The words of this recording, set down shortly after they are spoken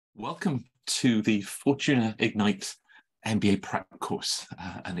Welcome to the Fortuna Ignite MBA prep course,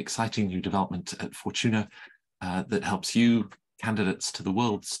 an exciting new development at Fortuna that helps you, candidates to the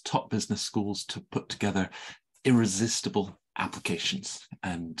world's top business schools, to put together irresistible applications.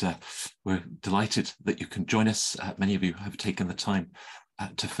 And we're delighted that you can join us. Many of you have taken the time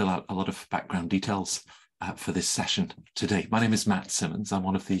to fill out a lot of background details for this session today. My name is Matt Simmons. I'm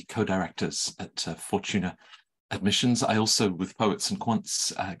one of the co-directors at Fortuna Admissions. I also, with Poets and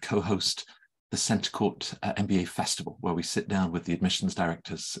Quants, co-host the Centre Court MBA Festival, where we sit down with the admissions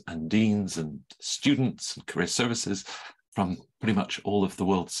directors and deans and students and career services from pretty much all of the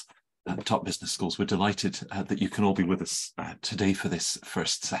world's top business schools. We're delighted that you can all be with us today for this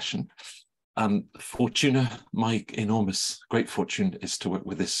first session. Fortuna, my enormous great fortune is to work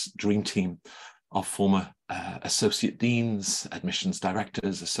with this dream team of former associate deans, admissions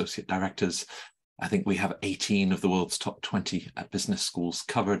directors, associate directors. I think we have 18 of the world's top 20 business schools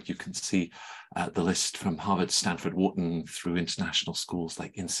covered. You can see the list from Harvard, Stanford, Wharton, through international schools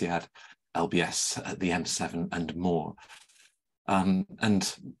like INSEAD, LBS, the M7, and more.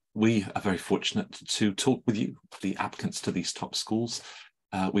 And we are very fortunate to talk with you, the applicants to these top schools.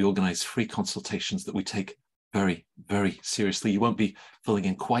 We organize free consultations that we take very, very seriously. You won't be filling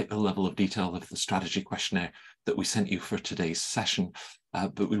in quite the level of detail of the strategy questionnaire that we sent you for today's session,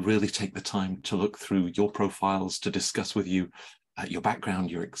 but we really take the time to look through your profiles, to discuss with you your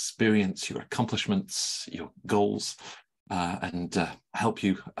background, your experience, your accomplishments, your goals, and help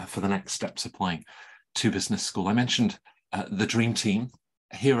you for the next steps applying to business school. I mentioned the Dream Team.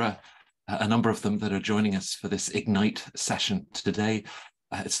 Here are a number of them that are joining us for this Ignite session today.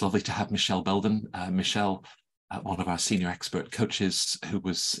 It's lovely to have Michelle Belden. Michelle, one of our senior expert coaches, who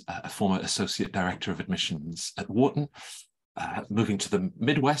was a former associate director of admissions at Wharton. Moving to the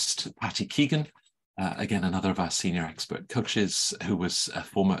Midwest, Patty Keegan, again, another of our senior expert coaches, who was a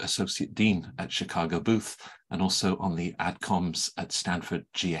former associate dean at Chicago Booth and also on the AdComs at Stanford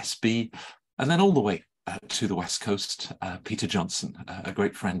GSB. And then all the way to the West Coast, Peter Johnson, a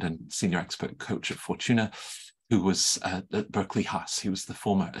great friend and senior expert coach at Fortuna, who was at Berkeley Haas. He was the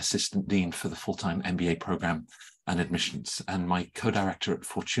former assistant dean for the full-time MBA program and admissions. And my co-director at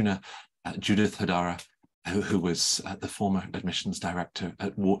Fortuna, Judith Hadara, who was the former admissions director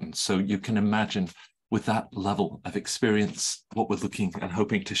at Wharton. So you can imagine, with that level of experience, what we're looking and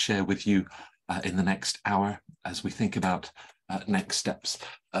hoping to share with you in the next hour as we think about next steps.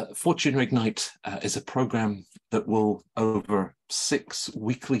 Fortuna Ignite is a program that will, over 6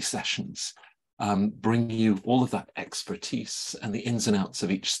 weekly sessions, bring you all of that expertise and the ins and outs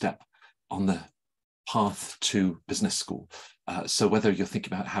of each step on the path to business school. So whether you're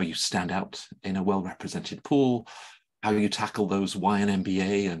thinking about how you stand out in a well-represented pool, how you tackle those why an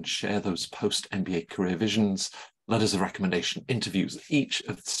MBA and share those post-MBA career visions, letters of recommendation, interviews, each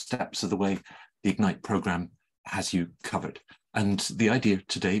of the steps of the way, the Ignite program has you covered. And the idea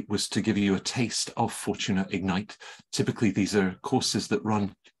today was to give you a taste of Fortuna Ignite. Typically, these are courses that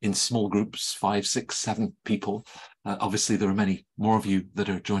run in small groups, 5, 6, 7 people. Obviously, there are many more of you that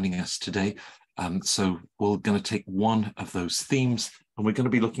are joining us today. So we're going to take one of those themes, and we're going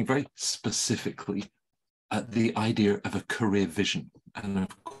to be looking very specifically at the idea of a career vision. And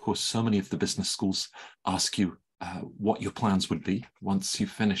of course, so many of the business schools ask you what your plans would be once you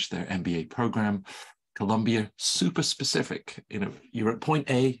finish their MBA program. Columbia, super specific. You know, you're at point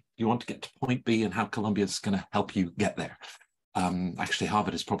A, you want to get to point B, and how Columbia is going to help you get there. Actually,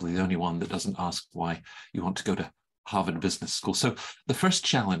 Harvard is probably the only one that doesn't ask why you want to go to Harvard Business School. So the first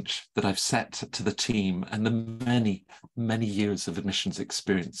challenge that I've set to the team, and the many, many years of admissions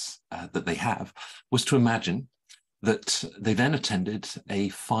experience that they have, was to imagine that they then attended a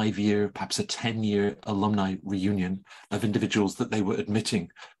 5-year, perhaps a 10-year alumni reunion of individuals that they were admitting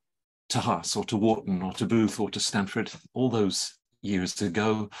to Haas or to Wharton or to Booth or to Stanford all those years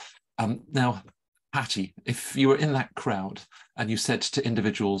ago. Now, Patty, if you were in that crowd and you said to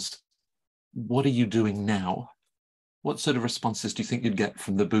individuals, what are you doing now? What sort of responses do you think you'd get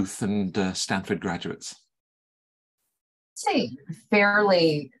from the Booth and Stanford graduates? I'd say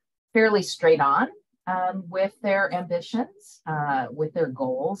fairly straight on with their ambitions, with their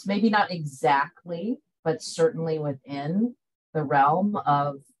goals. Maybe not exactly, but certainly within the realm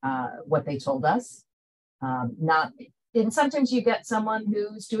of what they told us. And sometimes you get someone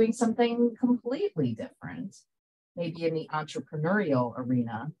who's doing something completely different, maybe in the entrepreneurial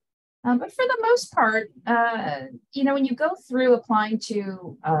arena. But for the most part, when you go through applying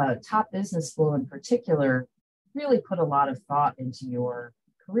to top business school in particular, really put a lot of thought into your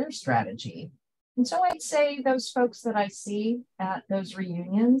career strategy. And so I'd say those folks that I see at those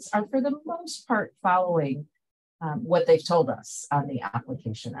reunions are for the most part following what they've told us on the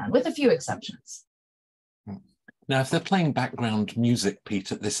application end, with a few exceptions. Now, if they're playing background music,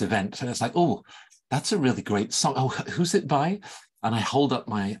 Pete, at this event, and it's like, oh, that's a really great song. Oh, who's it by? And I hold up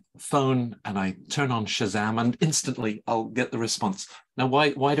my phone and I turn on Shazam and instantly I'll get the response. Now,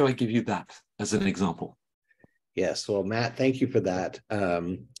 why do I give you that as an example? Yes, well, Matt, thank you for that.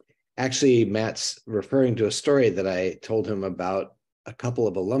 Actually, Matt's referring to a story that I told him about a couple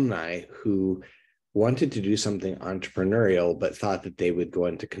of alumni who wanted to do something entrepreneurial, but thought that they would go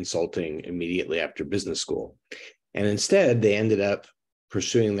into consulting immediately after business school. And instead, they ended up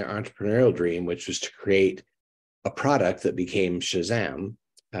pursuing their entrepreneurial dream, which was to create a product that became Shazam,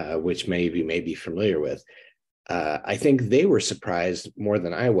 which many of you may be familiar with. I think they were surprised more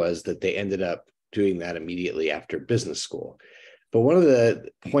than I was that they ended up doing that immediately after business school. But one of the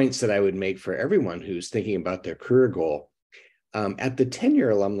points that I would make for everyone who's thinking about their career goal, at the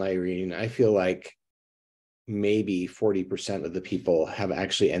 10-year alumni reunion, I feel like maybe 40% of the people have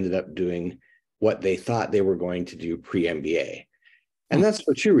actually ended up doing what they thought they were going to do pre-MBA. And that's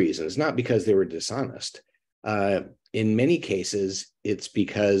for two reasons, not because they were dishonest. In many cases, it's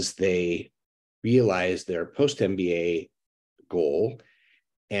because they realized their post-MBA goal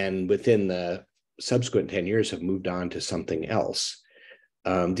and within the subsequent 10 years have moved on to something else.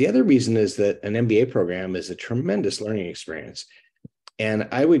 The other reason is that an MBA program is a tremendous learning experience. And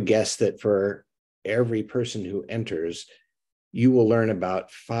I would guess that for every person who enters, you will learn about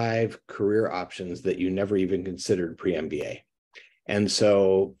 5 career options that you never even considered pre-MBA. And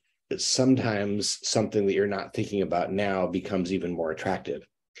so sometimes something that you're not thinking about now becomes even more attractive.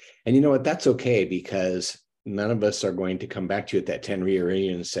 And you know what? That's okay, because none of us are going to come back to you at that 10-year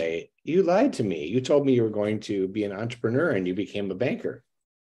reunion and say, you lied to me. You told me you were going to be an entrepreneur and you became a banker.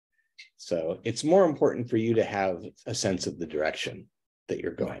 So it's more important for you to have a sense of the direction that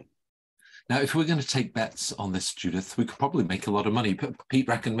you're going. Now, if we're going to take bets on this, Judith, we could probably make a lot of money. Pete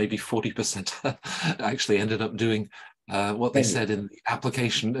reckoned maybe 40% actually ended up doing what they said in the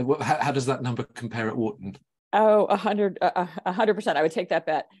application. How does that number compare at Wharton? Oh, 100%. I would take that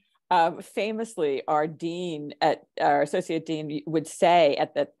bet. Famously, our associate dean would say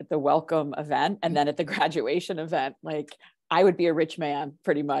at the welcome event and then at the graduation event, like, I would be a rich man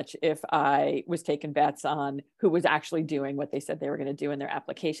pretty much if I was taking bets on who was actually doing what they said they were going to do in their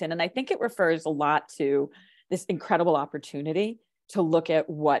application. And I think it refers a lot to this incredible opportunity to look at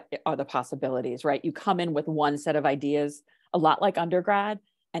what are the possibilities, right? You come in with one set of ideas, a lot like undergrad,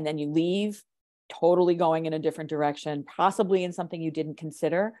 and then you leave totally going in a different direction, possibly in something you didn't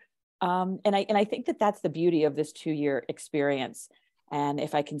consider. And I think that that's the beauty of this 2-year experience. And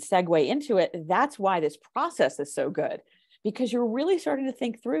if I can segue into it, that's why this process is so good, because you're really starting to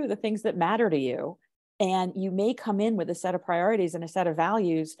think through the things that matter to you. And you may come in with a set of priorities and a set of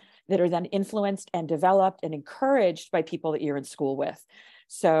values that are then influenced and developed and encouraged by people that you're in school with.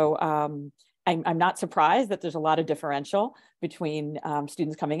 So I'm not surprised that there's a lot of differential between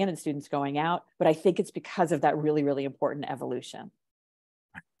students coming in and students going out, but I think it's because of that really, really important evolution.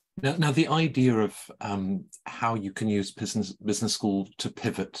 Now, the idea of how you can use business school to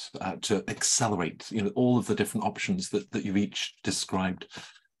pivot, to accelerate, all of the different options that you've each described,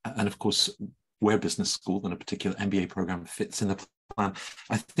 and of course, where business school and a particular MBA program fits in the plan.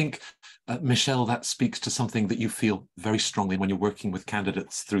 I think, Michelle, that speaks to something that you feel very strongly when you're working with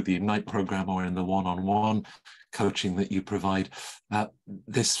candidates through the Ignite program or in the one-on-one coaching that you provide.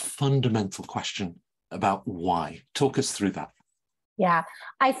 This fundamental question about why. Talk us through that. Yeah,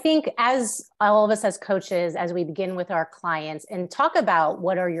 I think as all of us as coaches, as we begin with our clients and talk about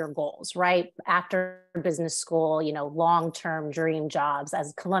what are your goals, right? After business school, long-term dream jobs,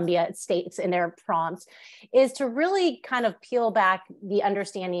 as Columbia states in their prompts, is to really kind of peel back the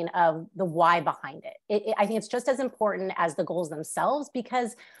understanding of the why behind it. I think it's just as important as the goals themselves,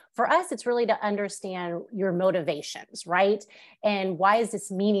 because for us, it's really to understand your motivations, right? And why is this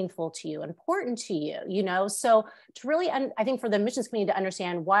meaningful to you, important to you, So to really, I think for the admissions community to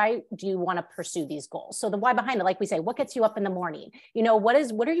understand, why do you want to pursue these goals? So the why behind it, like we say, what gets you up in the morning? What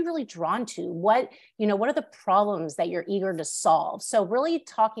are you really drawn to? What are the problems that you're eager to solve? So really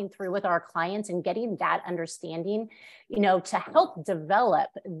talking through with our clients and getting that understanding, to help develop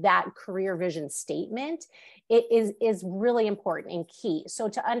that career vision statement, it is really important and key. So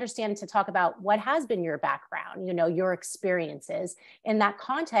to understand, to talk about what has been your background, your experiences in that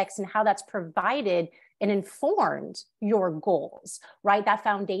context and how that's provided and informed your goals, right? That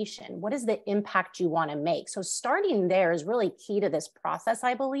foundation, what is the impact you want to make? So starting there is really key to this process,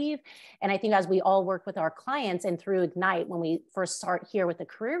 I believe. And I think as we all work with our clients and through Ignite, when we first start here with the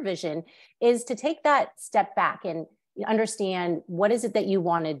career vision, is to take that step back and You understand what is it that you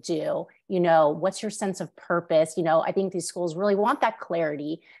want to do, what's your sense of purpose. I think these schools really want that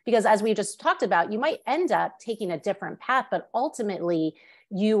clarity, because as we just talked about, you might end up taking a different path, but ultimately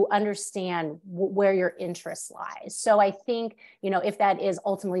you understand where your interest lies. So I think, if that is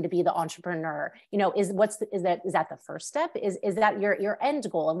ultimately to be the entrepreneur, is that the first step? Is that your end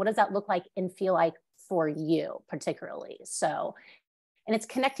goal? And what does that look like and feel like for you particularly? So, and it's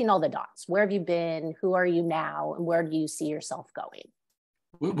connecting all the dots. Where have you been? Who are you now? And where do you see yourself going?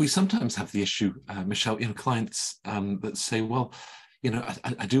 We sometimes have the issue, Michelle, clients that say, well,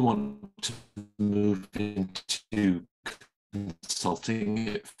 I do want to move into consulting.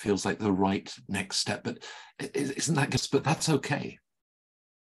 It feels like the right next step, but isn't that good? But that's okay.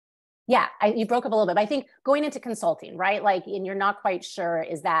 Yeah, you broke up a little bit, but I think going into consulting, right? And you're not quite sure,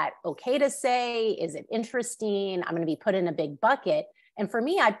 is that okay to say? Is it interesting? I'm going to be put in a big bucket. And for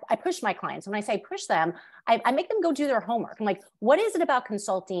me, I push my clients. When I say push them, I make them go do their homework. I'm like, what is it about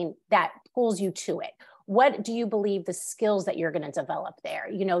consulting that pulls you to it? What do you believe the skills that you're going to develop there?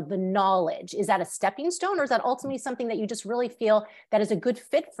 The knowledge, is that a stepping stone, or is that ultimately something that you just really feel that is a good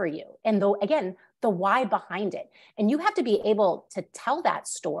fit for you? And again, the why behind it. And you have to be able to tell that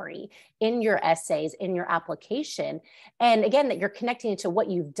story in your essays, in your application. And again, that you're connecting it to what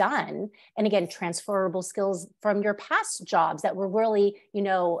you've done. And again, transferable skills from your past jobs that will really,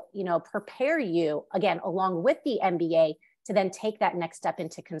 prepare you, again, along with the MBA, to then take that next step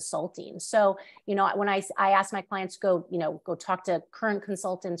into consulting. So, when I ask my clients to go talk to current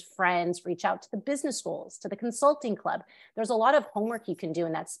consultants, friends, reach out to the business schools, to the consulting club, there's a lot of homework you can do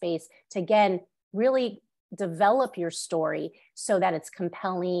in that space to, again, really develop your story so that it's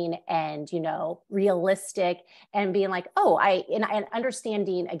compelling and, realistic, and being like, and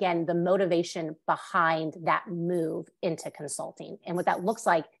understanding, again, the motivation behind that move into consulting and what that looks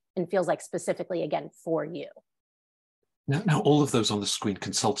like and feels like specifically, again, for you. Now, all of those on the screen,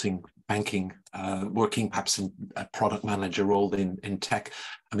 consulting, banking, working perhaps in a product manager role in tech.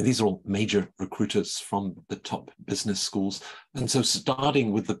 I mean, these are all major recruiters from the top business schools. And so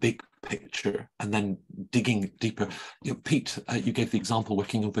starting with the big picture and then digging deeper. Pete, you gave the example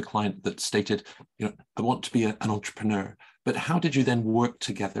working with a client that stated, I want to be an entrepreneur. But how did you then work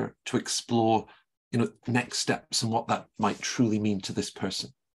together to explore, next steps and what that might truly mean to this person?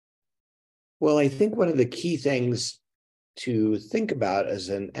 Well, I think one of the key things to think about as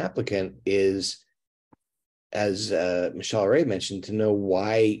an applicant is, as Michelle already mentioned, to know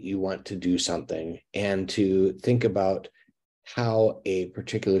why you want to do something and to think about how a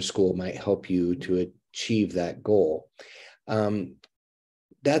particular school might help you to achieve that goal.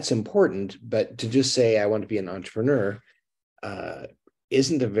 That's important, but to just say, I want to be an entrepreneur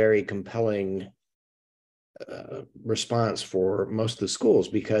isn't a very compelling response for most of the schools,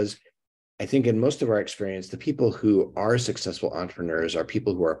 because I think in most of our experience, the people who are successful entrepreneurs are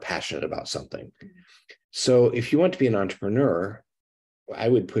people who are passionate about something. So if you want to be an entrepreneur, I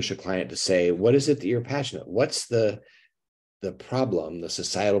would push a client to say, what is it that you're passionate? What's the problem, the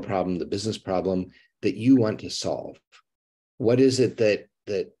societal problem, the business problem that you want to solve? What is it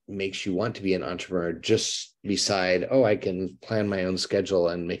that makes you want to be an entrepreneur, just beside, I can plan my own schedule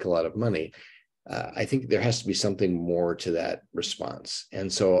and make a lot of money? I think there has to be something more to that response.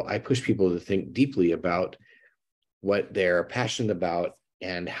 And so I push people to think deeply about what they're passionate about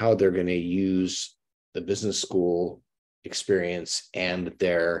and how they're going to use the business school experience and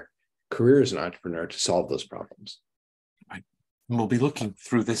their career as an entrepreneur to solve those problems. Right. And we'll be looking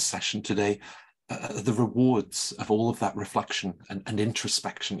through this session today, the rewards of all of that reflection and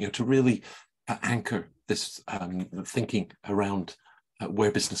introspection, to really anchor this thinking around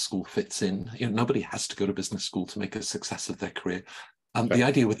where business school fits in. Nobody has to go to business school to make a success of their career. Right. The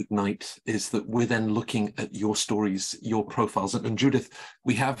idea with Ignite is that we're then looking at your stories, your profiles. And Judith,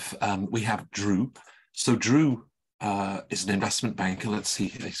 we have Drew. So Drew is an investment banker. Let's see,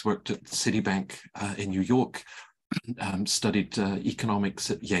 he's worked at Citibank in New York, studied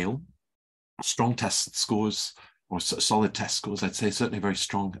economics at Yale. Strong test scores, or solid test scores, I'd say, certainly very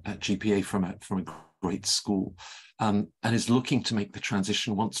strong GPA from a great school. And is looking to make the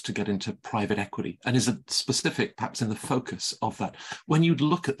transition, wants to get into private equity, and is a specific, perhaps in the focus of that. When you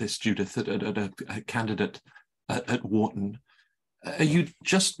look at this, Judith, at a candidate at Wharton, are you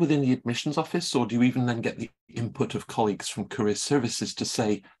just within the admissions office, or do you even then get the input of colleagues from career services to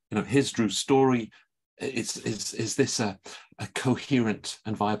say, here's Drew's story, is this a coherent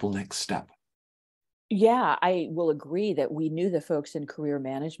and viable next step? Yeah, I will agree that we knew the folks in career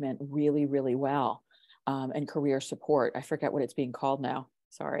management really, really well. And career support. I forget what it's being called now.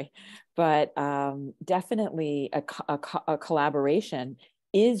 Sorry. But definitely a collaboration.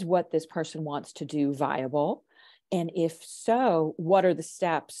 Is what this person wants to do viable? And if so, what are the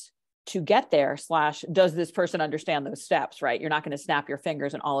steps to get there, / does this person understand those steps, right? You're not going to snap your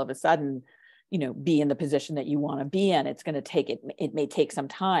fingers and all of a sudden, be in the position that you want to be in. It's going to take it may take some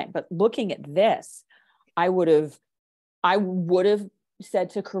time. But looking at this, I would have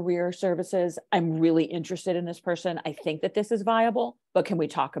said to career services, I'm really interested in this person. I think that this is viable, but can we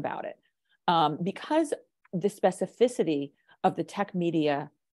talk about it? Because the specificity of the tech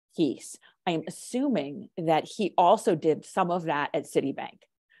media piece, I'm assuming that he also did some of that at Citibank.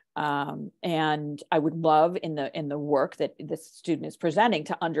 And I would love in the work that this student is presenting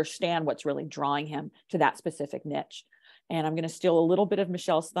to understand what's really drawing him to that specific niche. And I'm going to steal a little bit of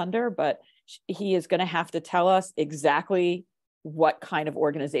Michelle's thunder, but he is going to have to tell us exactly what kind of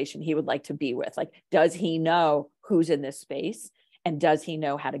organization he would like to be with. Like, does he know who's in this space, and does he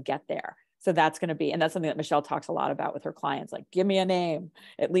know how to get there? So that's going to be, and that's something that Michelle talks a lot about with her clients, like, give me a name,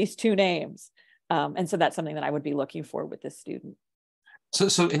 at least 2 names. And so that's something that I would be looking for with this student.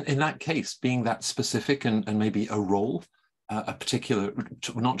 So in that case, being that specific and maybe a role, a particular,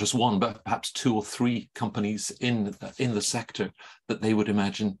 not just one, but perhaps 2 or 3 companies in the sector that they would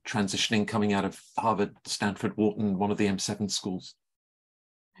imagine transitioning, coming out of Harvard, Stanford, Wharton, one of the M7 schools.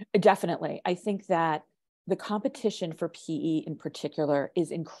 Definitely. I think that the competition for PE in particular is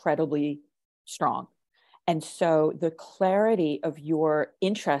incredibly strong. And so the clarity of your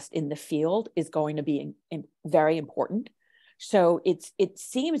interest in the field is going to be very important. So it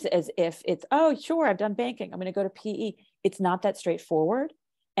seems as if it's, oh, sure, I've done banking, I'm going to go to PE. It's not that straightforward.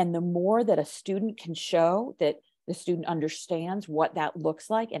 And the more that a student can show that the student understands what that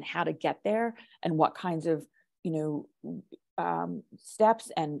looks like and how to get there, and what kinds of,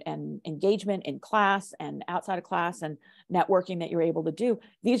 steps and engagement in class and outside of class and networking that you're able to do,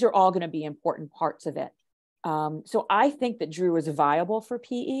 these are all going to be important parts of it. So I think that Drew is viable for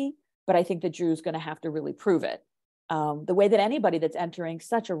PE, but I think that Drew's going to have to really prove it. The way that anybody that's entering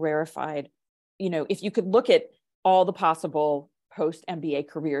such a rarefied, if you could look at all the possible post-MBA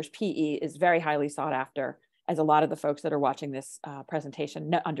careers, PE is very highly sought after, as a lot of the folks that are watching this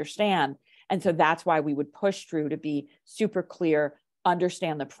presentation understand. And so that's why we would push Drew to be super clear,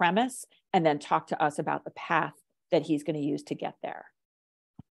 understand the premise, and then talk to us about the path that he's going to use to get there.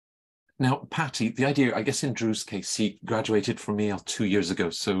 Now, Patty, the idea, I guess in Drew's case, he graduated from Yale 2 years ago.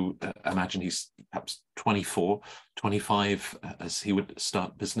 So imagine he's perhaps 24, 25 as he would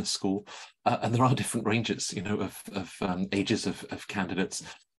start business school. And there are different ranges, of ages of candidates.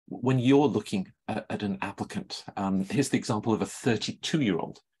 When you're looking at an applicant, here's the example of a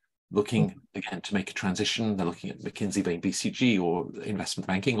 32-year-old looking, again, to make a transition. They're looking at McKinsey, Bain, BCG, or investment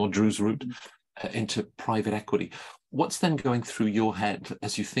banking, or Drew's route into private equity. What's then going through your head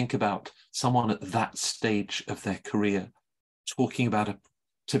as you think about someone at that stage of their career talking about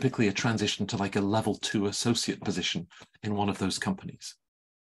typically a transition to like a level 2 associate position in one of those companies?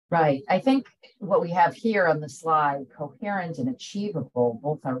 Right. I think what we have here on the slide, coherent and achievable,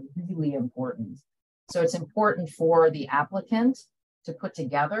 both are really important. So it's important for the applicant to put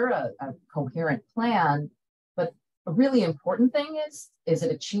together a coherent plan, but a really important thing is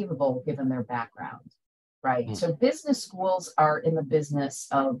it achievable given their background? Right. So business schools are in the business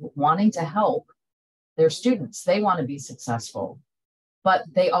of wanting to help their students. They want to be successful, but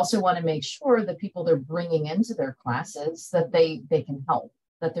they also want to make sure the people they're bringing into their classes, that they can help,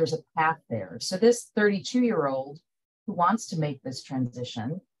 that there's a path there. So this 32-year-old who wants to make this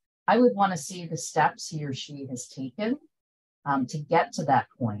transition, I would want to see the steps he or she has taken to get to that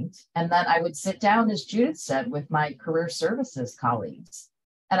point. And then I would sit down, as Judith said, with my career services colleagues.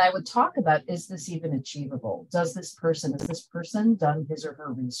 And I would talk about, is this even achievable? Has this person done his or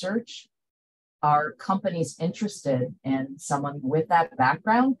her research? Are companies interested in someone with that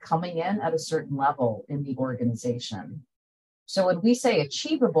background coming in at a certain level in the organization? So when we say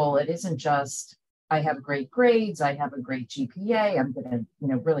achievable, it isn't just, I have great grades, I have a great GPA, I'm going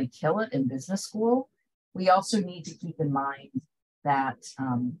to really kill it in business school. We also need to keep in mind that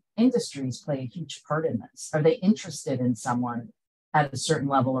industries play a huge part in this. Are they interested in someone at a certain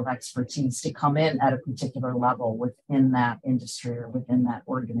level of expertise to come in at a particular level within that industry or within that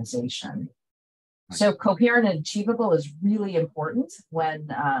organization? Right. So coherent and achievable is really important when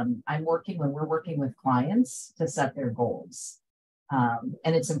we're working with clients to set their goals.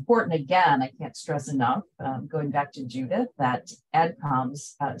 And it's important, again, I can't stress enough, going back to Judith, that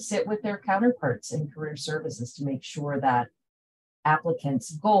AdComs sit with their counterparts in career services to make sure that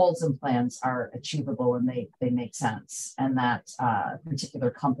applicants' goals and plans are achievable and they make sense, and that a particular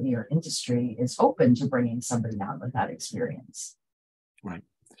company or industry is open to bringing somebody on with that experience. Right.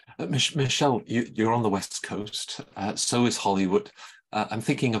 Michelle, you're on the West Coast, so is Hollywood. I'm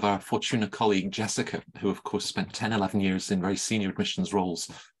thinking of our Fortuna colleague, Jessica, who of course spent 10, 11 years in very senior admissions roles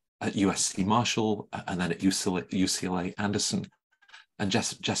at USC Marshall and then at UCLA Anderson. And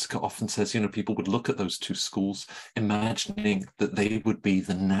Jessica often says, people would look at those two schools, imagining that they would be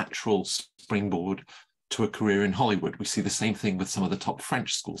the natural springboard to a career in Hollywood. We see the same thing with some of the top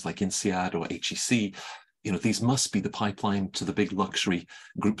French schools like INSEAD or HEC. These must be the pipeline to the big luxury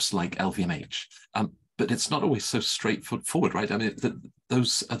groups like LVMH. But it's not always so straightforward, right? I mean,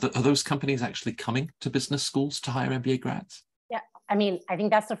 are those companies actually coming to business schools to hire MBA grads? Yeah, I mean, I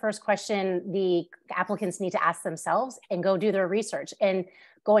think that's the first question the applicants need to ask themselves and go do their research. And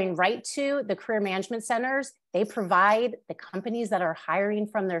going right to the career management centers, they provide the companies that are hiring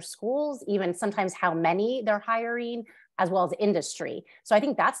from their schools, even sometimes how many they're hiring, as well as industry. So I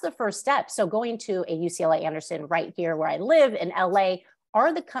think that's the first step. So going to a UCLA Anderson right here where I live in LA,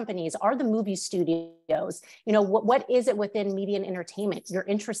 are the companies, are the movie studios, what is it within media and entertainment you're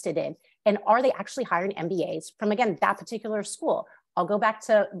interested in? And are they actually hiring MBAs from, again, that particular school? I'll go back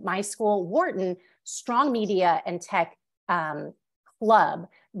to my school, Wharton, strong media and tech club,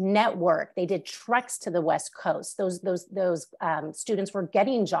 network. They did treks to the West Coast. Those students were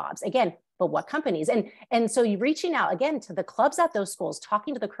getting jobs. Again, but what companies? And so you're reaching out, again, to the clubs at those schools,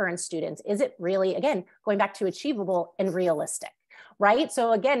 talking to the current students. Is it really, again, going back to achievable and realistic, right?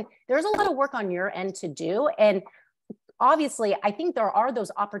 So again, there's a lot of work on your end to do. And obviously, I think there are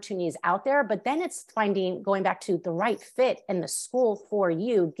those opportunities out there, but then it's going back to the right fit and the school for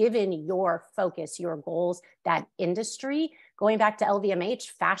you, given your focus, your goals, that industry. Going back to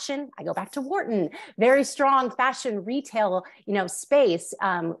LVMH, fashion, I go back to Wharton, very strong fashion retail, space,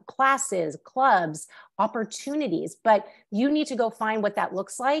 classes, clubs, opportunities, but you need to go find what that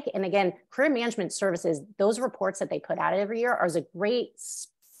looks like. And again, career management services, those reports that they put out every year are a great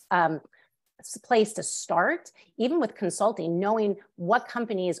place to start, even with consulting, knowing what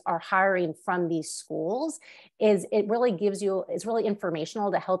companies are hiring from these schools it really gives you, it's really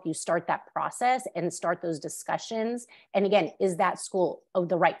informational to help you start that process and start those discussions. And again, is that school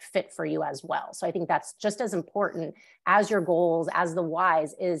the right fit for you as well? So I think that's just as important as your goals, as the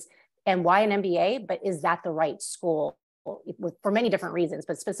whys is, and why an MBA, but is that the right school for many different reasons,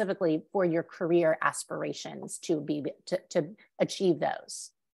 but specifically for your career aspirations to achieve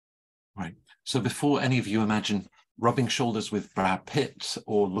those. Right. So before any of you imagine rubbing shoulders with Brad Pitt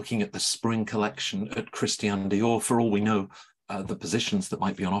or looking at the spring collection at Christian Dior, for all we know, the positions that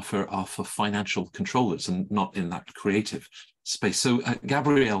might be on offer are for financial controllers and not in that creative space. So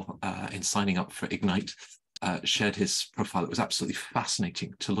Gabriel, in signing up for Ignite, shared his profile. It was absolutely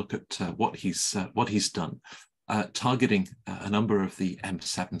fascinating to look at what he's done. Targeting a number of the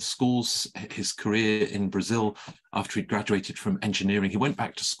M7 schools, his career in Brazil after he graduated from engineering. He went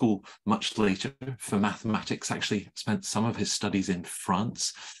back to school much later for mathematics, actually spent some of his studies in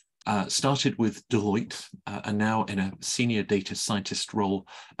France, started with Deloitte and now in a senior data scientist role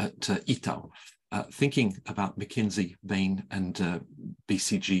at Itaú, thinking about McKinsey, Bain and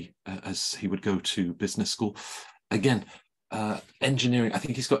BCG as he would go to business school. Again, engineering, I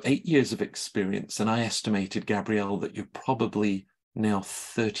think he's got 8 years of experience, and I estimated, Gabrielle, that you're probably now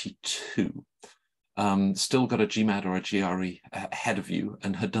 32. Still got a GMAT or a GRE ahead of you,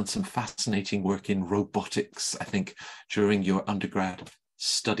 and had done some fascinating work in robotics, I think, during your undergrad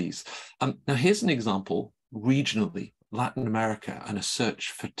studies. Now, here's an example regionally, Latin America and a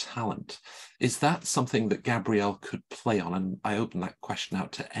search for talent. Is that something that Gabrielle could play on? And I open that question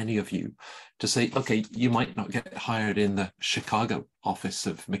out to any of you to say, okay, you might not get hired in the Chicago office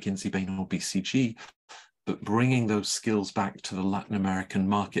of McKinsey, Bain or BCG, but bringing those skills back to the Latin American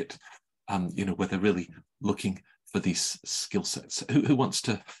market, where they're really looking for these skill sets. Who wants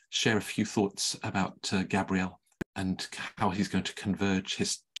to share a few thoughts about Gabriel and how he's going to converge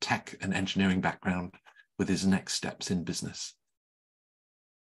his tech and engineering background with his next steps in business?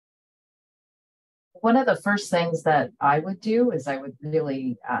 One of the first things that I would do is I would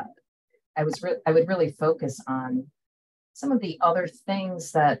really focus on some of the other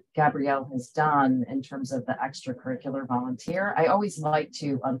things that Gabrielle has done in terms of the extracurricular volunteer. I always like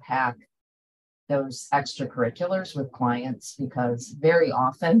to unpack those extracurriculars with clients because very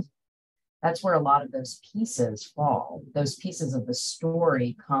often that's where a lot of those pieces fall. Those pieces of the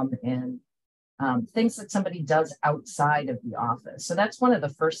story come in things that somebody does outside of the office. So that's one of the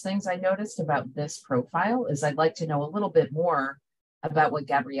first things I noticed about this profile is I'd like to know a little bit more about what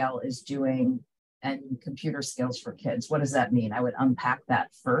Gabrielle is doing and computer skills for kids. What does that mean? I would unpack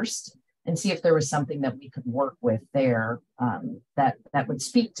that first and see if there was something that we could work with there that would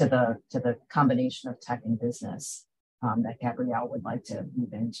speak to the combination of tech and business. that Gabrielle would like to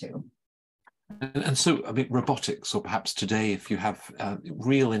move into. And so, I mean, robotics, or perhaps today, if you have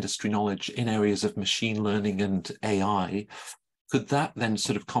real industry knowledge in areas of machine learning and AI, could that then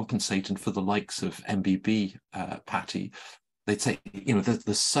sort of compensate? And for the likes of MBB, Patty, they'd say, you know,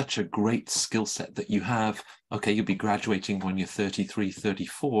 there's such a great skill set that you have. Okay, you'll be graduating when you're 33,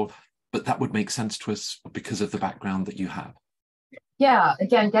 34, but that would make sense to us because of the background that you have. Yeah,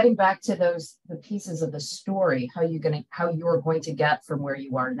 again, getting back to the pieces of the story, how you're going to get from where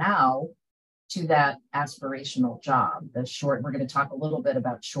you are now to that aspirational job. We're going to talk a little bit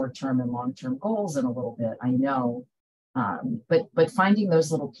about short-term and long-term goals in a little bit, I know. But finding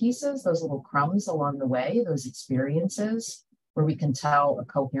those little pieces, those little crumbs along the way, those experiences where we can tell a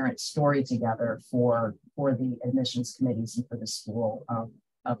coherent story together for the admissions committees and for the school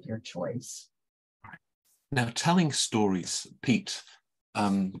of your choice. Now, telling stories, Pete,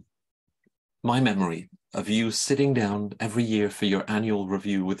 my memory of you sitting down every year for your annual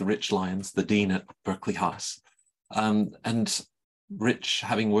review with Rich Lyons, the dean at Berkeley Haas, and Rich,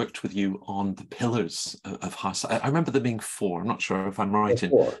 having worked with you on the pillars of Haas, I remember there being 4. I'm not sure if I'm right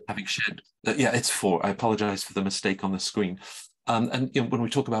in having shared. Yeah, it's 4. I apologize for the mistake on the screen. And you know, when we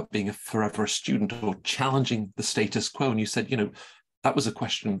talk about being a forever student or challenging the status quo, and you said, you know, that was a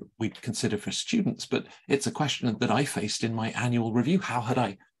question we'd consider for students, but it's a question that I faced in my annual review. How had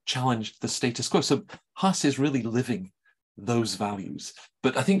I challenged the status quo? So Haas is really living those values.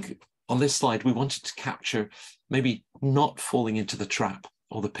 But I think on this slide, we wanted to capture maybe not falling into the trap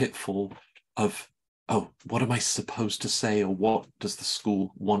or the pitfall of, oh, what am I supposed to say, or what does the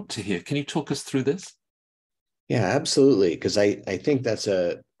school want to hear? Can you talk us through this? Yeah, absolutely. Because I think that's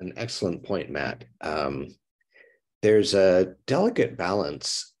an excellent point, Matt. There's a delicate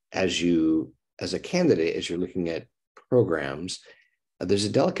balance as a candidate, as you're looking at programs, there's a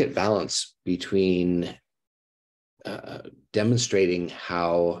delicate balance between demonstrating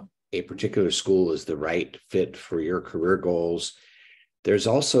how a particular school is the right fit for your career goals. There's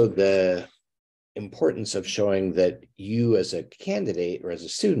also the importance of showing that you as a candidate or as a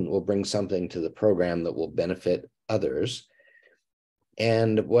student will bring something to the program that will benefit others.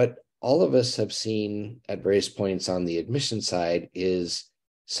 And what all of us have seen at various points on the admission side is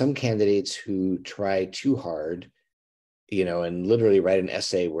some candidates who try too hard, you know, and literally write an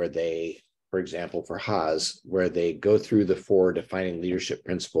essay where they, for example, for Haas, where they go through the 4 defining leadership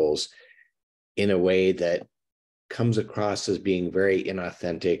principles in a way that comes across as being very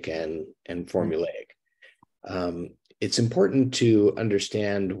inauthentic and formulaic. It's important to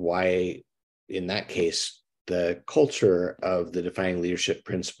understand why, in that case, the culture of the defining leadership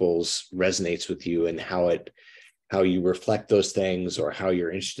principles resonates with you, and how you reflect those things, or how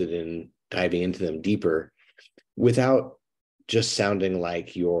you're interested in diving into them deeper, without just sounding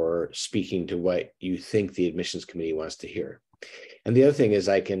like you're speaking to what you think the admissions committee wants to hear. And the other thing is,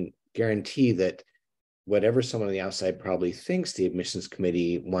 I can guarantee that whatever someone on the outside probably thinks the admissions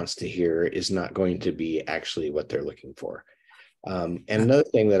committee wants to hear is not going to be actually what they're looking for. And another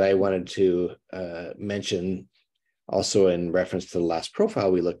thing that I wanted to mention, also in reference to the last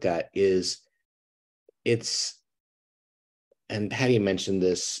profile we looked at, is and Patty mentioned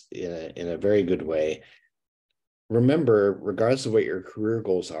this in a very good way. Remember, regardless of what your career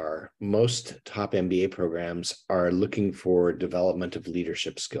goals are, most top MBA programs are looking for development of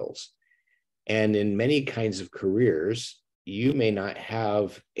leadership skills. And in many kinds of careers, you may not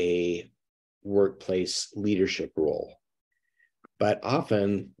have a workplace leadership role. But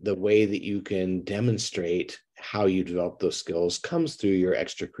often the way that you can demonstrate how you develop those skills comes through your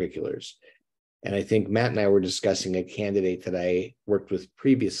extracurriculars. And I think Matt and I were discussing a candidate that I worked with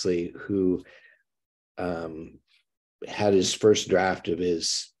previously who had his first draft of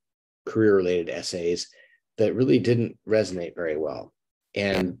his career-related essays that really didn't resonate very well.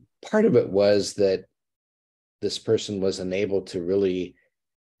 And part of it was that this person was unable to really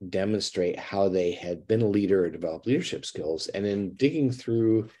demonstrate how they had been a leader or developed leadership skills. And in digging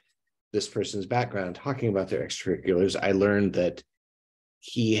through this person's background, talking about their extracurriculars, I learned that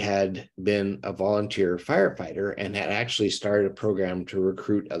he had been a volunteer firefighter and had actually started a program to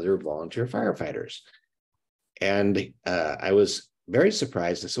recruit other volunteer firefighters. And I was very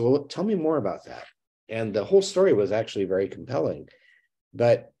surprised. I said, well, tell me more about that. And the whole story was actually very compelling,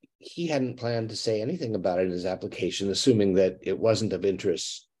 but he hadn't planned to say anything about it in his application, assuming that it wasn't of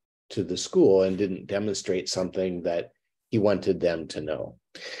interest to the school and didn't demonstrate something that he wanted them to know.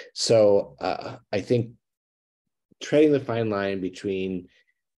 So I think treading the fine line between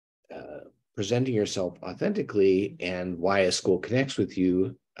presenting yourself authentically and why a school connects with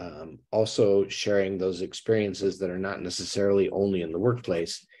you, also sharing those experiences that are not necessarily only in the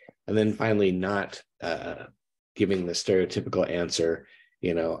workplace, and then finally not giving the stereotypical answer,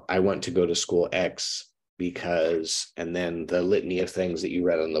 I want to go to school X because, and then the litany of things that you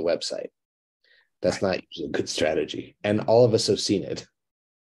read on the website. That's not usually a good strategy. And all of us have seen it.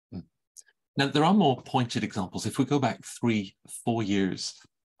 Now, there are more pointed examples. If we go back 3-4 years,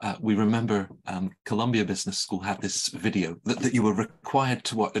 we remember Columbia Business School had this video that you were required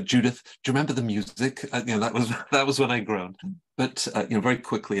to watch. Judith, do you remember the music? That was when I groaned. But very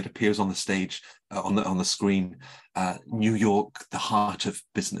quickly it appears on the stage, on the screen. New York, the heart of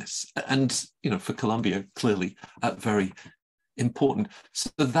business, and for Columbia, clearly very important. So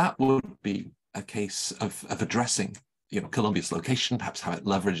that would be a case of addressing Columbia's location, perhaps how it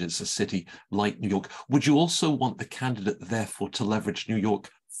leverages a city like New York. Would you also want the candidate, therefore, to leverage New York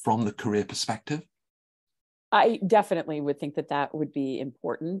from the career perspective? I definitely would think that would be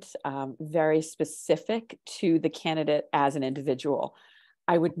important, very specific to the candidate as an individual.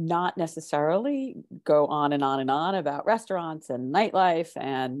 I would not necessarily go on and on and on about restaurants and nightlife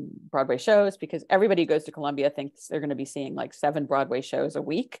and Broadway shows, because everybody who goes to Columbia thinks they're going to be seeing like 7 Broadway shows a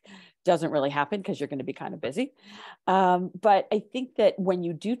week. Doesn't really happen because you're going to be kind of busy. But I think that when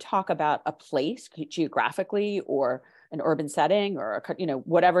you do talk about a place geographically or an urban setting or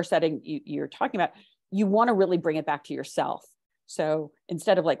whatever setting you're talking about, you want to really bring it back to yourself. So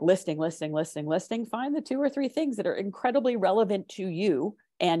instead of like listing, find the 2 or 3 things that are incredibly relevant to you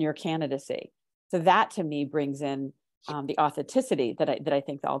and your candidacy. So that to me brings in the authenticity that I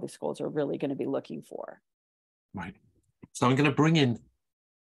think that all these schools are really going to be looking for. Right. So I'm going to bring in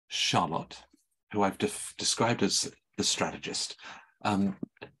Charlotte, who I've described as the strategist. And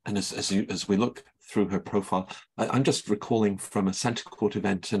as we look through her profile, I'm just recalling from a Center Court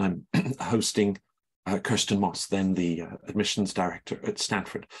event, and I'm hosting Kirsten Moss, then the admissions director at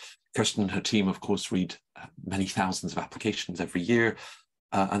Stanford. Kirsten and her team, of course, read many thousands of applications every year,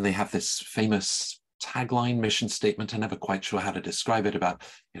 and they have this famous tagline, mission statement. I'm never quite sure how to describe it, about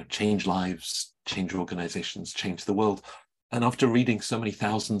change lives, change organizations, change the world. And after reading so many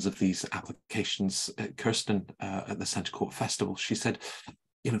thousands of these applications, Kirsten at the Center Court Festival, she said,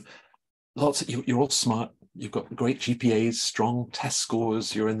 you're all smart. You've got great GPAs, strong test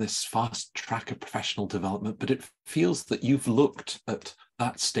scores. You're in this fast track of professional development, but it feels that you've looked at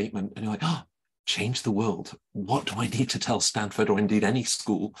that statement and you're like, change the world. What do I need to tell Stanford or indeed any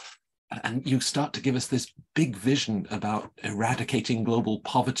school? And you start to give us this big vision about eradicating global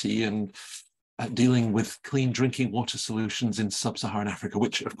poverty and dealing with clean drinking water solutions in sub-Saharan Africa,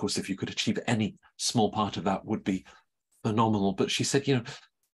 which, of course, if you could achieve any small part of that would be phenomenal. But she said,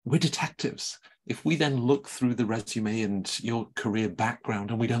 we're detectives. If we then look through the resume and your career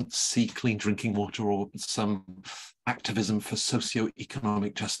background and we don't see clean drinking water or some activism for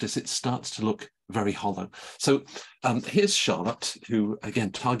socio-economic justice, it starts to look very hollow. So here's Charlotte, who,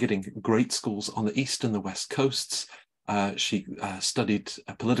 again, targeting great schools on the East and the West Coasts. She studied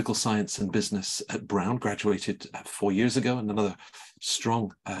political science and business at Brown, graduated 4 years ago, and another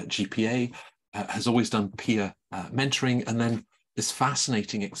strong GPA, has always done peer mentoring, and then this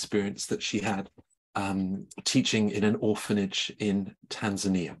fascinating experience that she had teaching in an orphanage in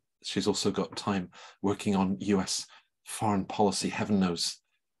Tanzania. She's also got time working on US foreign policy. Heaven knows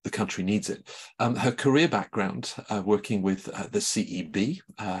the country needs it. Her career background, working with the CEB,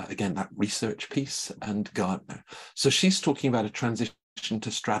 again, that research piece, and Gardner. So she's talking about a transition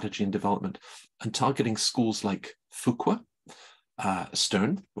to strategy and development and targeting schools like Fuqua,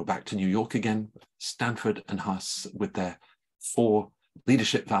 Stern, we're back to New York again, Stanford and Haas with their 4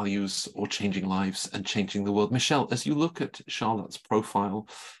 leadership values, or changing lives and changing the world. Michelle, as you look at Charlotte's profile,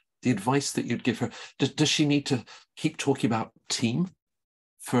 the advice that you'd give her, does she need to keep talking about team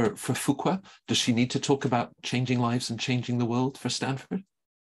for Fuqua? Does she need to talk about changing lives and changing the world for Stanford?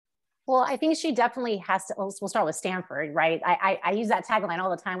 Well, I think she definitely has to. We'll start with Stanford, right? I use that tagline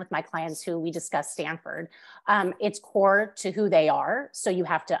all the time with my clients who we discuss Stanford. It's core to who they are. So you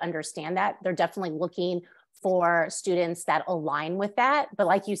have to understand that. They're definitely looking for students that align with that. But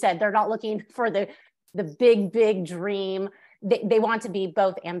like you said, they're not looking for the big dream. They want to be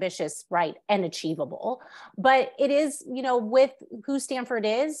both ambitious, right, and achievable. But it is, with who Stanford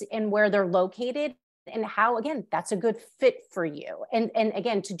is and where they're located and how, again, that's a good fit for you. And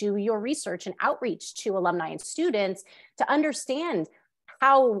again, to do your research and outreach to alumni and students to understand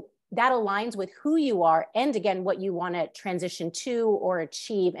how that aligns with who you are and, again, what you want to transition to or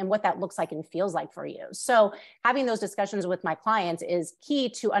achieve and what that looks like and feels like for you. So having those discussions with my clients is key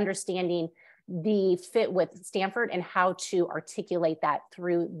to understanding the fit with Stanford and how to articulate that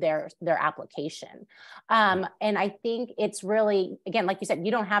through their application. And I think it's really, again, like you said,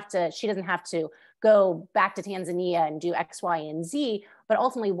 she doesn't have to go back to Tanzania and do X, Y, and Z, but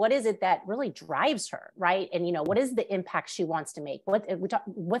ultimately, what is it that really drives her, right? And, you know, what is the impact she wants to make?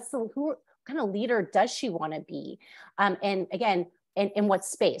 Who kind of leader does she want to be? And again, in what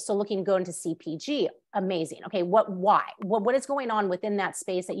space? So looking to go into CPG, amazing. Okay, why? What is going on within that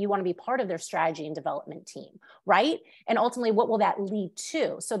space that you want to be part of their strategy and development team, right? And ultimately, what will that lead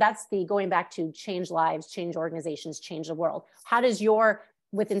to? So that's the going back to change lives, change organizations, change the world. How does your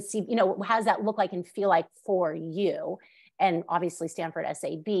how does that look like and feel like for you? And obviously Stanford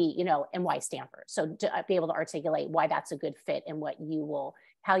SAB, you know, and why Stanford? So to be able to articulate why that's a good fit and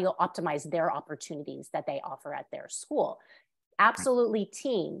how you'll optimize their opportunities that they offer at their school. Absolutely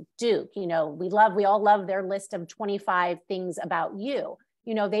team, Duke, you know, we all love their list of 25 things about you.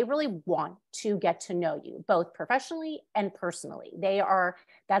 You know, they really want to get to know you, both professionally and personally.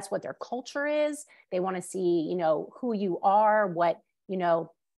 That's what their culture is. They want to see, you know, who you are, what, you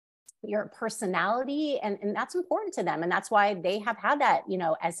know, your personality, and that's important to them. And that's why they have had that, you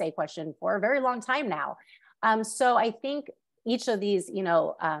know, essay question for a very long time now. So I think each of these, you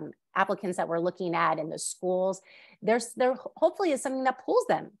know, applicants that we're looking at in the schools, there hopefully is something that pulls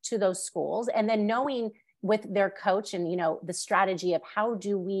them to those schools, and then knowing with their coach and, you know, the strategy of how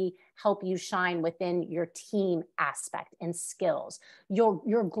do we help you shine within your team aspect and skills,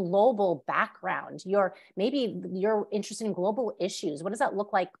 your global background, maybe you're interested in global issues. What does that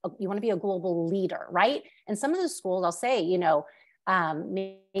look like? You want to be a global leader, right? And some of those schools, I'll say, you know,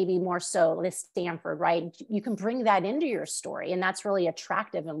 maybe more so this Stanford, right? You can bring that into your story, and that's really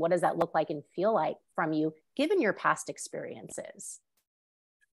attractive. And what does that look like and feel like from you, given your past experiences?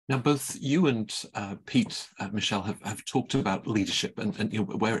 Now, both you and Pete, Michelle, have talked about leadership and you know,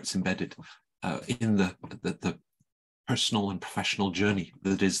 where it's embedded in the personal and professional journey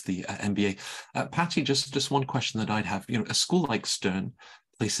that is the MBA. Patty, just one question that I'd have. You know, a school like Stern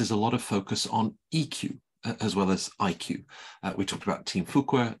places a lot of focus on EQ as well as IQ. We talked about Team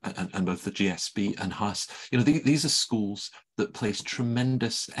Fuqua and both the GSB and Haas. You know, these are schools that place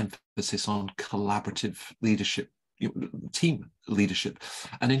tremendous emphasis on collaborative leadership, team leadership.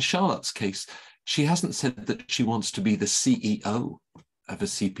 And in Charlotte's case, she hasn't said that she wants to be the CEO of a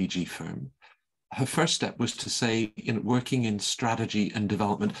CPG firm. Her first step was to say, you know, working in strategy and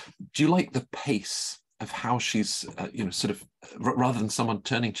development. Do you like the pace of how she's, you know, sort of, rather than someone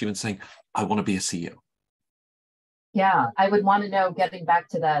turning to you and saying, I want to be a CEO? Yeah, I would want to know, getting back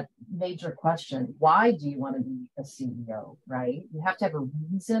to that major question, why do you want to be a CEO, right? You have to have a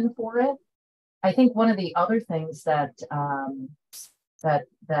reason for it. I think one of the other things that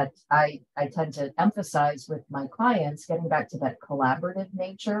I tend to emphasize with my clients, getting back to that collaborative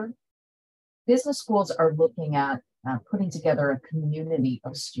nature, business schools are looking at putting together a community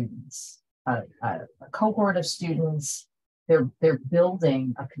of students, a cohort of students. They're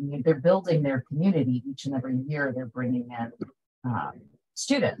building a community. They're building their community each and every year. They're bringing in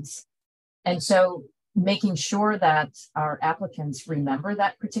students, and so making sure that our applicants remember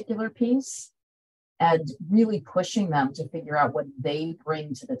that particular piece, and really pushing them to figure out what they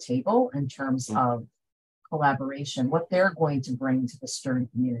bring to the table in terms of collaboration, what they're going to bring to the Stern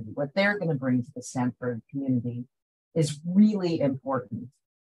community, what they're going to bring to the Stanford community is really important.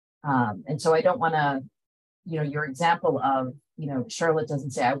 And so I don't want to, you know, your example of, you know, Charlotte doesn't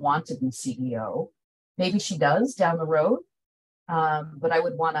say, I want to be CEO. Maybe she does down the road, but I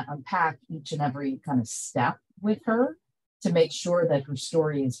would want to unpack each and every kind of step with her to make sure that her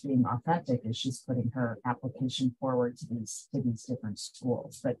story is being authentic as she's putting her application forward to these different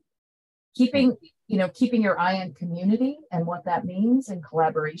schools. But keeping your eye on community and what that means, and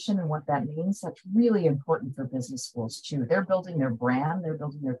collaboration and what that means, that's really important for business schools too. They're building their brand, they're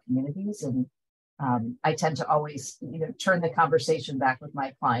building their communities. And I tend to always, you know, turn the conversation back with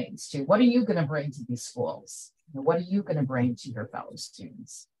my clients to, what are you going to bring to these schools? You know, what are you going to bring to your fellow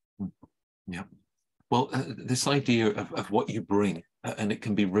students? Yeah. Well, this idea of what you bring, and it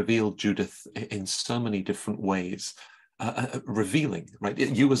can be revealed, Judith, in so many different ways. Revealing, right?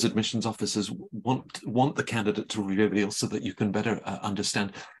 You as admissions officers want the candidate to reveal so that you can better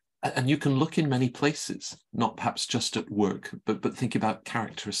understand. And you can look in many places, not perhaps just at work, but think about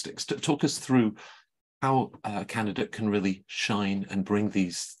characteristics. Talk us through how a candidate can really shine and bring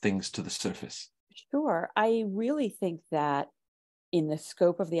these things to the surface. Sure. I really think that in the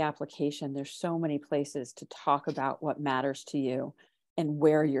scope of the application, there's so many places to talk about what matters to you and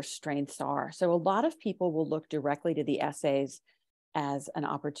where your strengths are. So a lot of people will look directly to the essays as an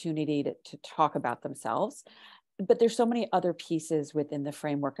opportunity to talk about themselves. But there's so many other pieces within the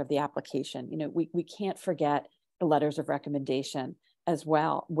framework of the application. You know, we can't forget the letters of recommendation as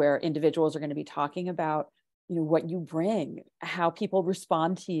well, where individuals are going to be talking about, you know, what you bring, how people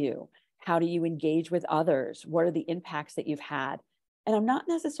respond to you, How do you engage with others? What are the impacts that you've had? And I'm not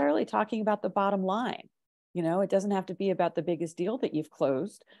necessarily talking about the bottom line. You know, it doesn't have to be about the biggest deal that you've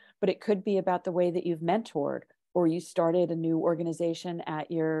closed, but it could be about the way that you've mentored, or you started a new organization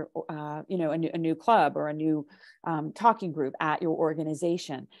at your, you know, a new club or a new talking group at your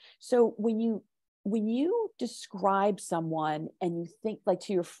organization. So when you describe someone and you think like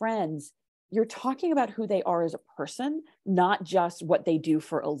to your friends, you're talking about who they are as a person, not just what they do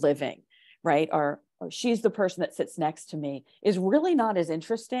for a living, right? Or she's the person that sits next to me is really not as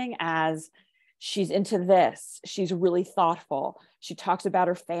interesting as she's into this. She's really thoughtful. She talks about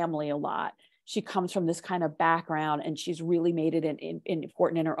her family a lot. She comes from this kind of background and she's really made it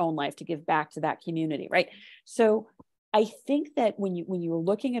important in her own life to give back to that community, right? So I think that when you're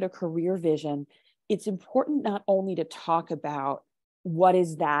looking at a career vision, it's important not only to talk about what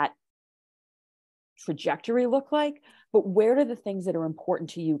is that trajectory look like, but where do the things that are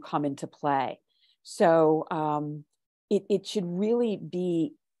important to you come into play? So it should really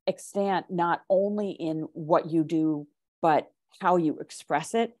be extant not only in what you do, but how you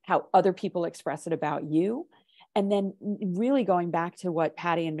express it, how other people express it about you. And then really going back to what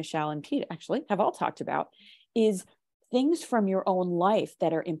Patty and Michelle and Pete actually have all talked about is things from your own life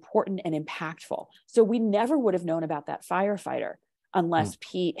that are important and impactful. So we never would have known about that firefighter unless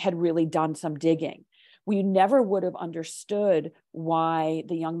Pete had really done some digging. We never would have understood why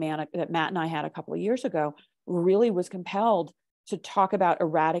the young man that Matt and I had a couple of years ago really was compelled to talk about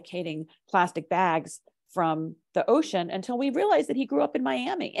eradicating plastic bags from the ocean until we realized that he grew up in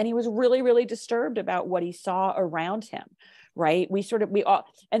Miami and he was really, really disturbed about what he saw around him, right? We all,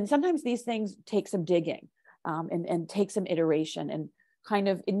 and sometimes these things take some digging and take some iteration and kind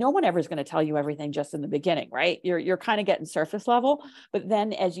of, no one ever is going to tell you everything just in the beginning, right? You're kind of getting surface level, but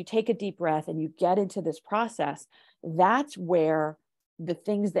then as you take a deep breath and you get into this process, that's where the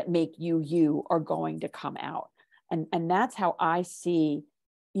things that make you are going to come out. And that's how I see,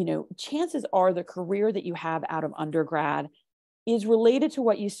 you know, chances are the career that you have out of undergrad is related to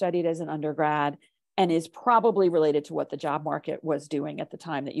what you studied as an undergrad and is probably related to what the job market was doing at the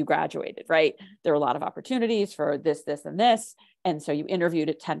time that you graduated, right? There are a lot of opportunities for this, and this. And so you interviewed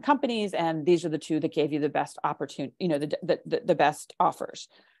at 10 companies and these are the two that gave you the best opportunity, you know, the best offers.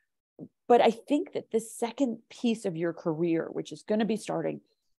 But I think that this second piece of your career, which is going to be starting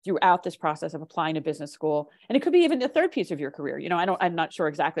throughout this process of applying to business school, and it could be even the third piece of your career. You know, I'm not sure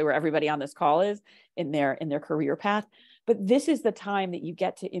exactly where everybody on this call is in their career path, but this is the time that you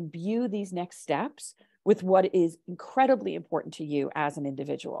get to imbue these next steps with what is incredibly important to you as an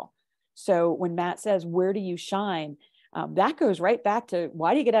individual. So when Matt says, where do you shine? That goes right back to,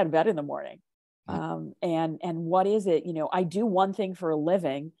 why do you get out of bed in the morning? And what is it? You know, I do one thing for a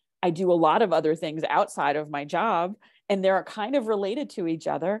living. I do a lot of other things outside of my job, and they're kind of related to each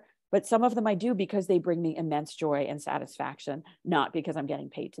other, but some of them I do because they bring me immense joy and satisfaction, not because I'm getting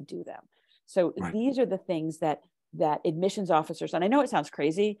paid to do them. So these are the things that admissions officers, and I know it sounds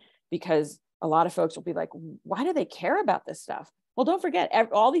crazy because a lot of folks will be like, why do they care about this stuff? Well, don't forget,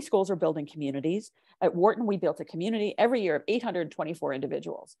 all these schools are building communities. At Wharton, we built a community every year of 824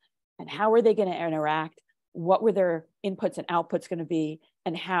 individuals. And how are they going to interact? What were their inputs and outputs going to be?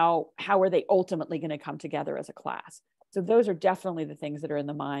 And how are they ultimately going to come together as a class? So those are definitely the things that are in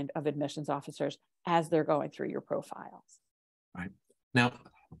the mind of admissions officers as they're going through your profiles. Right. Now,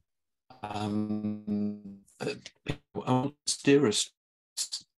 I want to steer us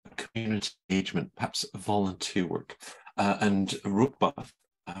community engagement, perhaps volunteer work. And Rukba,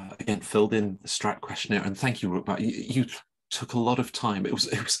 again, filled in the Strat questionnaire. And thank you, Rukba. You took a lot of time. It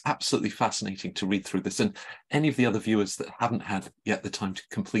was absolutely fascinating to read through this. And any of the other viewers that haven't had yet the time to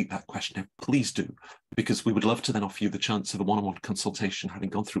complete that questionnaire, please do, because we would love to then offer you the chance of a one-on-one consultation, having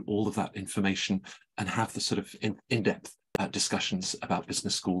gone through all of that information and have the sort of in-depth discussions about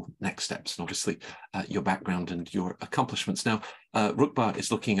business school next steps and obviously your background and your accomplishments. Now, Rukba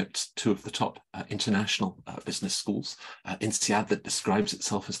is looking at two of the top international business schools, INSEAD, that describes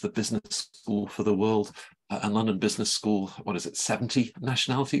itself as the business school for the world, and London Business School, what is it, 70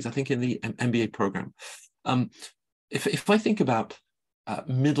 nationalities, I think, in the MBA program. If I think about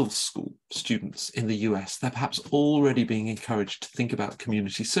middle school students in the US, they're perhaps already being encouraged to think about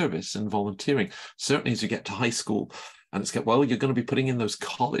community service and volunteering. Certainly as you get to high school, and it's well, you're going to be putting in those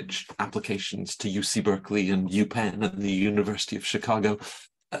college applications to UC Berkeley and UPenn and the University of Chicago,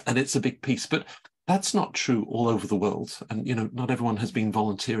 and it's a big piece. But that's not true all over the world. And, you know, not everyone has been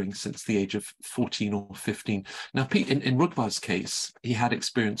volunteering since the age of 14 or 15. Now, Pete, in Rukba's case, he had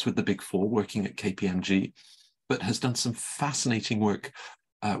experience with the Big Four working at KPMG, but has done some fascinating work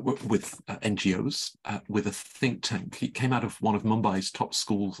with NGOs, with a think tank. He came out of one of Mumbai's top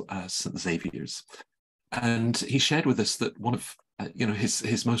schools, St. Xavier's, and he shared with us that one of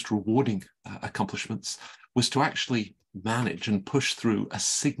his most rewarding accomplishments was to actually manage and push through a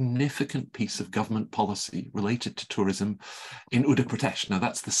significant piece of government policy related to tourism in Uttar Pradesh. Now,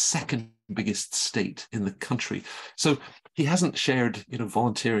 that's the second biggest state in the country. So he hasn't shared,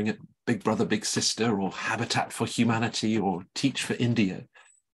 volunteering at Big Brother, Big Sister, or Habitat for Humanity, or Teach for India.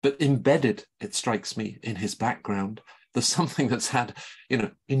 But embedded, it strikes me, in his background, there's something that's had,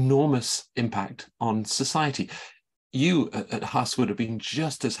 enormous impact on society. You at Haas would have been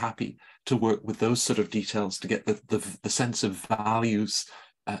just as happy to work with those sort of details to get the sense of values,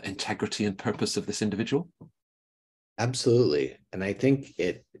 integrity, and purpose of this individual. Absolutely. And I think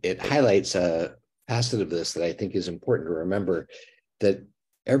it highlights a facet of this that I think is important to remember, that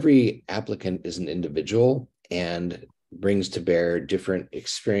every applicant is an individual and brings to bear different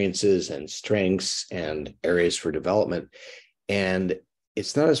experiences and strengths and areas for development. And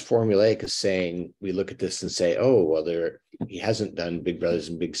it's not as formulaic as saying, we look at this and say, oh, well, he hasn't done Big Brothers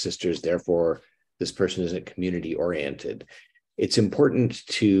and Big Sisters, therefore this person isn't community oriented. It's important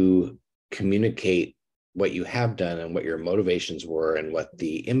to communicate what you have done and what your motivations were and what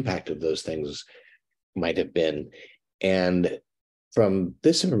the impact of those things might have been. And from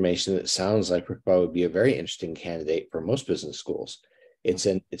this information, it sounds like Rukpa would be a very interesting candidate for most business schools. It's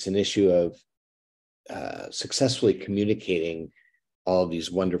an issue of successfully communicating all of these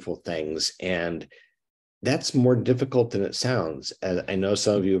wonderful things. And that's more difficult than it sounds. And I know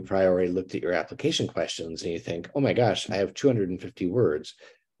some of you have probably already looked at your application questions and you think, oh my gosh, I have 250 words.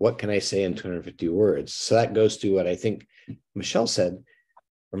 What can I say in 250 words? So that goes to what I think Michelle said,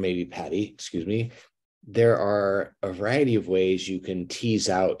 or maybe Patty, excuse me. There are a variety of ways you can tease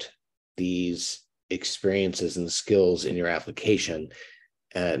out these experiences and skills in your application,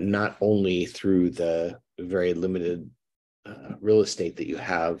 not only through the very limited real estate that you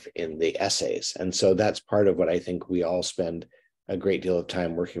have in the essays. And so that's part of what I think we all spend a great deal of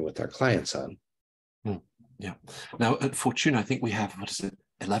time working with our clients on. Yeah. Now at Fortuna, I think we have,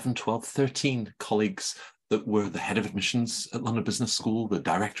 11, 12, 13 colleagues that were the head of admissions at London Business School, the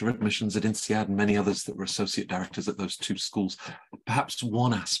director of admissions at INSEAD, and many others that were associate directors at those two schools. Perhaps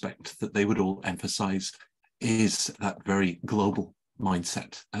one aspect that they would all emphasize is that very global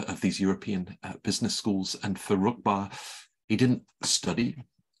mindset of these European business schools. And for Rukba, he didn't study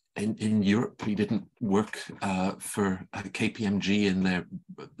in Europe. He didn't work for KPMG in their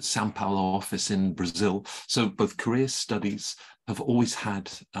São Paulo office in Brazil. So both career studies have always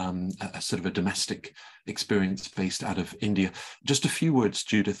had a sort of a domestic experience based out of India. Just a few words,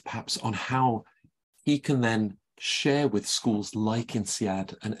 Judith, perhaps on how he can then share with schools like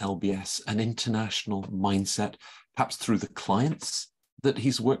INSEAD and LBS an international mindset, perhaps through the clients that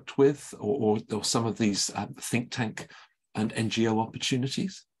he's worked with, or some of these think tank and NGO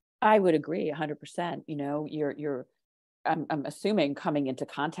opportunities? I would agree 100%. I'm assuming coming into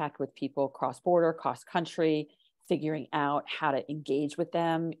contact with people cross-border, cross-country, figuring out how to engage with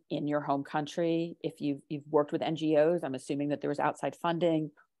them in your home country. If you've worked with NGOs, I'm assuming that there was outside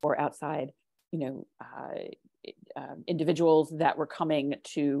funding or outside, individuals that were coming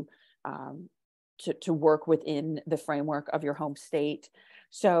to work within the framework of your home state.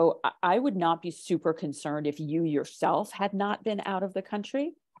 So I would not be super concerned if you yourself had not been out of the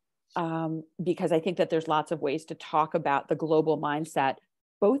country, because I think that there's lots of ways to talk about the global mindset,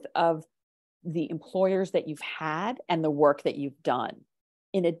 both of the employers that you've had and the work that you've done.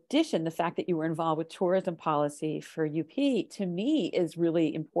 In addition, the fact that you were involved with tourism policy for UP, to me, is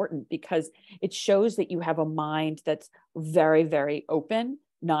really important because it shows that you have a mind that's very, very open,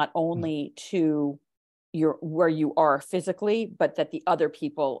 not only to where you are physically, but that the other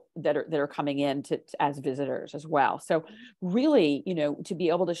people that are coming in as visitors as well. So really, to be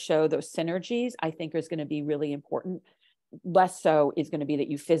able to show those synergies, I think is going to be really important. Less so is going to be that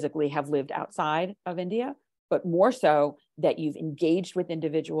you physically have lived outside of India, but more so that you've engaged with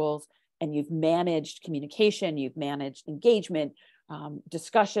individuals and you've managed communication, you've managed engagement,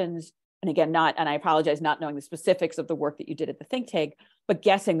 discussions. And again, and I apologize, not knowing the specifics of the work that you did at the think tank, but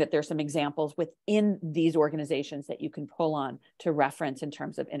guessing that there's some examples within these organizations that you can pull on to reference in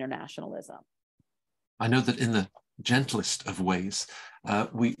terms of internationalism. I know that in the gentlest of ways,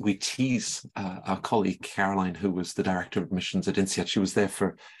 we tease our colleague Caroline, who was the director of admissions at INSEAD. She was there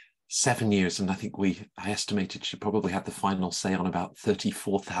for 7 years, and I think I estimated she probably had the final say on about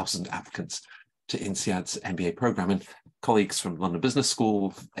 34,000 applicants to INSEAD's MBA program. And colleagues from London Business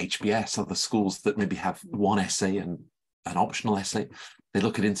School, HBS, other schools that maybe have one essay and an optional essay, they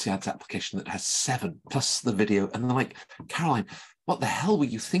look at INSEAD's application that has 7 plus the video, and they're like, Caroline, what the hell were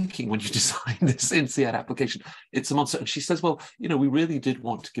you thinking when you designed this INSEAD application? It's a monster. And she says, well, we really did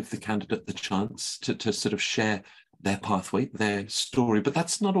want to give the candidate the chance to sort of share their pathway, their story, but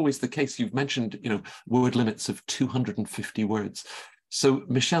that's not always the case. You've mentioned, word limits of 250 words. So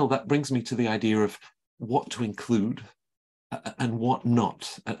Michelle, that brings me to the idea of what to include and what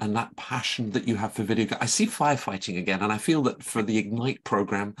not, and that passion that you have for video. I see firefighting again, and I feel that for the Ignite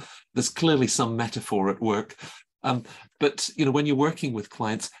program, there's clearly some metaphor at work. But when you're working with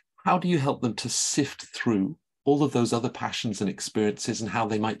clients, how do you help them to sift through all of those other passions and experiences and how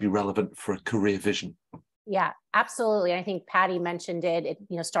they might be relevant for a career vision? Yeah, absolutely. I think Patty mentioned it,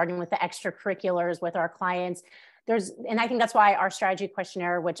 starting with the extracurriculars with our clients. And I think that's why our strategy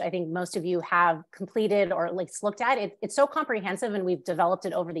questionnaire, which I think most of you have completed or at least looked at, it's so comprehensive, and we've developed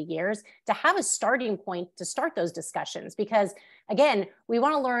it over the years to have a starting point to start those discussions. Because again, we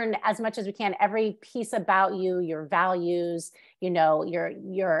want to learn as much as we can, every piece about you, your values,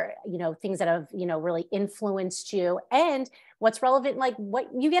 your things that have, really influenced you, and what's relevant, like what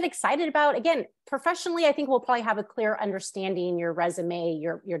you get excited about. Again, professionally, I think we'll probably have a clear understanding, your resume,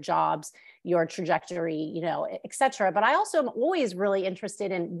 your jobs, your trajectory, et cetera. But I also am always really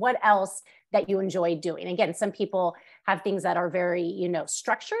interested in what else that you enjoy doing. Again, some people have things that are very,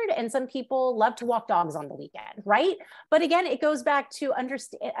 structured, and some people love to walk dogs on the weekend, right? But again, it goes back to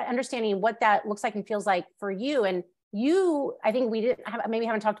understanding what that looks like and feels like for you. And I think we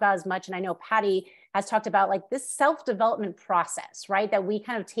haven't talked about as much. And I know Patty has talked about like this self-development process, right? That we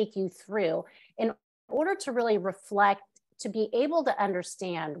kind of take you through in order to really reflect, to be able to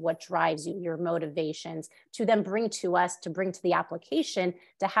understand what drives you, your motivations, to then bring to us, to bring to the application,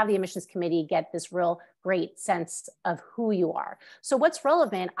 to have the admissions committee get this real great sense of who you are. So what's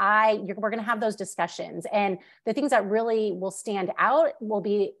relevant, we're going to have those discussions. And the things that really will stand out will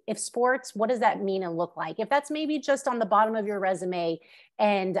be, if sports, what does that mean and look like? If that's maybe just on the bottom of your resume,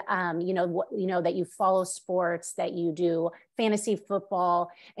 and that you follow sports, that you do fantasy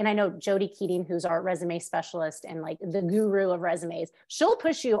football. And I know Jody Keating, who's our resume specialist and like the guru of resumes, she'll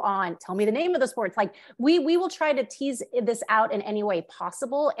push you on, tell me the name of the sports. Like we will try to tease this out in any way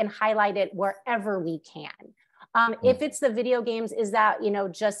possible and highlight it wherever we can. If it's the video games, is that,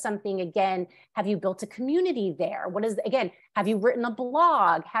 just something, again, have you built a community there? Have you written a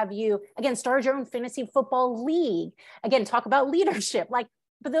blog? Have you, again, started your own fantasy football league? Again, talk about leadership.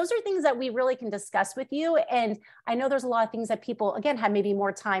 But those are things that we really can discuss with you. And I know there's a lot of things that people, again, had maybe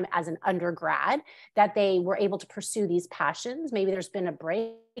more time as an undergrad that they were able to pursue these passions. Maybe there's been a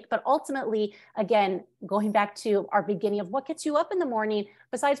break, but ultimately, again, going back to our beginning of what gets you up in the morning,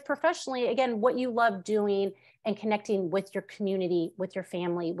 besides professionally, again, what you love doing and connecting with your community, with your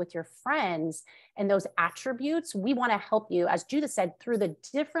family, with your friends, and those attributes, we want to help you, as Judith said, through the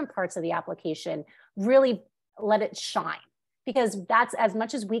different parts of the application, really let it shine. Because that's as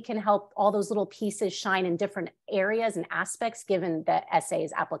much as we can help all those little pieces shine in different areas and aspects, given the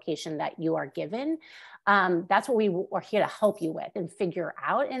essays application that you are given. That's what we are here to help you with and figure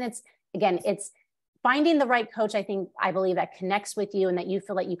out. And it's finding the right coach, I believe, that connects with you and that you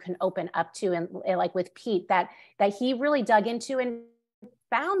feel like you can open up to. And like with Pete, that he really dug into and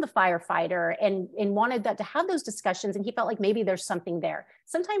found the firefighter and wanted that to have those discussions. And he felt like maybe there's something there.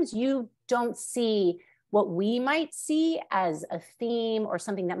 Sometimes you don't see what we might see as a theme or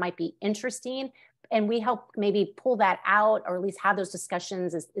something that might be interesting. And we help maybe pull that out, or at least have those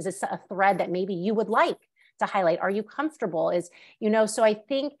discussions. Is this a thread that maybe you would like to highlight? Are you comfortable? So I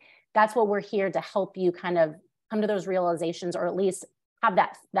think that's what we're here to help you kind of come to those realizations, or at least have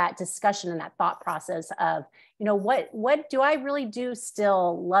that discussion and that thought process of, what do I really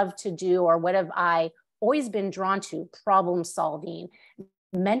still love to do? Or what have I always been drawn to? Problem solving,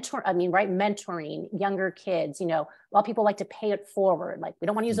 mentoring younger kids. A lot of people like to pay it forward. Like, we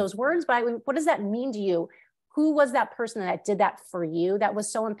don't want to use those words, but what does that mean to you? Who was that person that did that for you that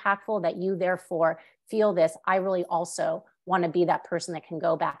was so impactful that you therefore feel this? I really also want to be that person that can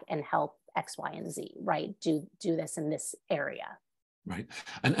go back and help X, Y, and Z, right? Do this in this area. Right.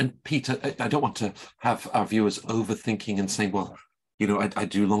 And Peter, I don't want to have our viewers overthinking and saying, well, I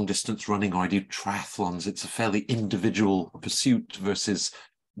do long distance running, or I do triathlons. It's a fairly individual pursuit versus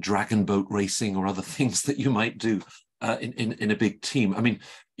dragon boat racing or other things that you might do in a big team. I mean,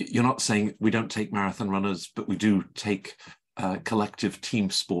 you're not saying we don't take marathon runners, but we do take collective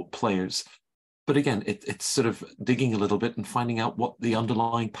team sport players. But again, it's sort of digging a little bit and finding out what the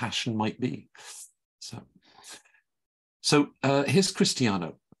underlying passion might be. So here's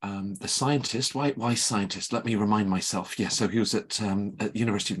Cristiano. The scientist. Why scientist? Let me remind myself. Yeah, so he was at the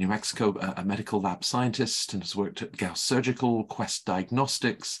University of New Mexico, a medical lab scientist, and has worked at Gauss Surgical, Quest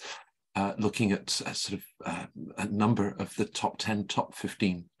Diagnostics, looking at a number of the top 10, top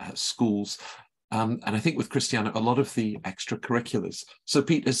 15 schools. And I think with Cristiano, a lot of the extracurriculars. So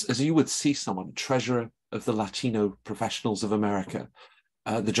Pete, as you would see someone, treasurer of the Latino Professionals of America,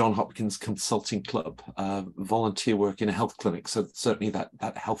 the John Hopkins Consulting Club, volunteer work in a health clinic. So certainly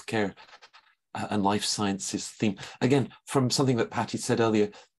that healthcare and life sciences theme. Again, from something that Patty said earlier,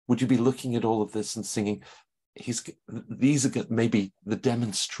 would you be looking at all of this and singing, these are maybe the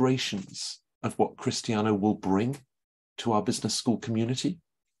demonstrations of what Cristiano will bring to our business school community?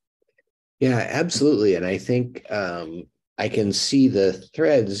 Yeah, absolutely. And I think I can see the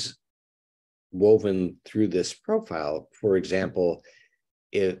threads woven through this profile. For example,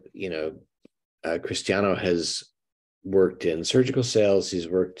 if Cristiano has worked in surgical sales, he's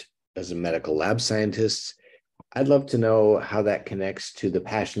worked as a medical lab scientist. I'd love to know how that connects to the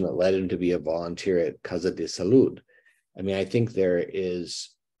passion that led him to be a volunteer at Casa de Salud. I mean, I think there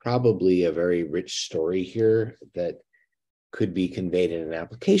is probably a very rich story here that could be conveyed in an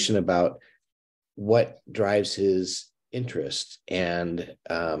application about what drives his interest and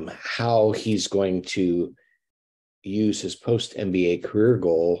how he's going to use his post-MBA career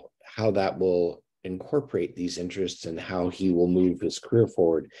goal, how that will incorporate these interests and how he will move his career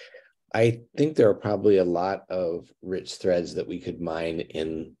forward. I think there are probably a lot of rich threads that we could mine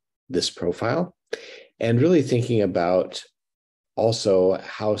in this profile, and really thinking about also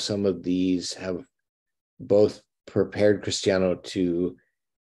how some of these have both prepared Cristiano to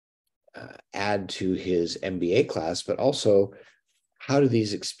add to his MBA class, but also how do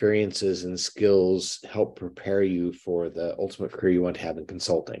these experiences and skills help prepare you for the ultimate career you want to have in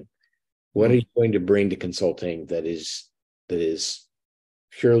consulting? What are you going to bring to consulting that is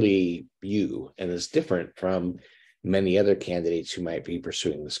purely you and is different from many other candidates who might be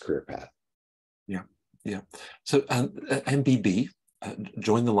pursuing this career path? Yeah. So MBB,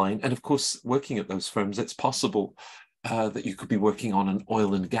 join the line. And of course, working at those firms, it's possible that you could be working on an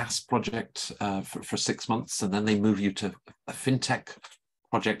oil and gas project for 6 months, and then they move you to a fintech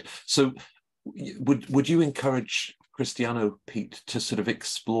project. So would you encourage Cristiano, Pete, to sort of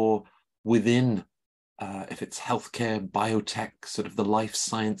explore within, if it's healthcare, biotech, sort of the life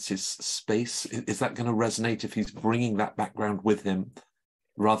sciences space? Is that going to resonate if he's bringing that background with him,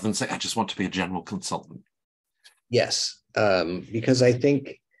 rather than say, I just want to be a general consultant? Yes, because I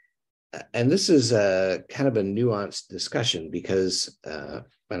think, and this is a kind of a nuanced discussion because, and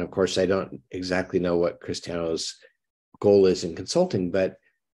of course, I don't exactly know what Cristiano's goal is in consulting, but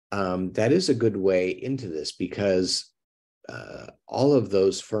that is a good way into this because all of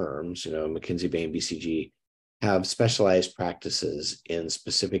those firms, McKinsey, Bain, BCG, have specialized practices in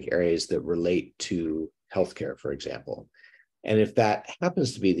specific areas that relate to healthcare, for example. And if that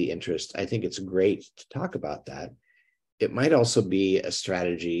happens to be the interest, I think it's great to talk about that. It might also be a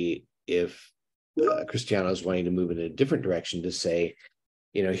strategy if Cristiano is wanting to move in a different direction to say,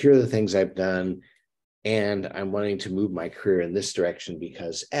 here are the things I've done, and I'm wanting to move my career in this direction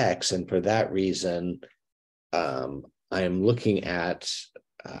because X, and for that reason, I'm looking at,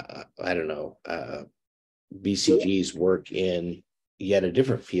 BCG's work in yet a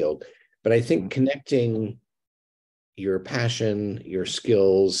different field. But I think connecting your passion, your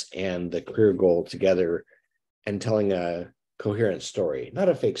skills, and the career goal together and telling a coherent story, not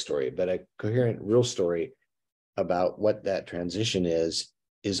a fake story, but a coherent, real story about what that transition is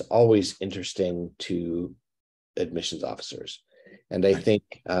always interesting to admissions officers. And I think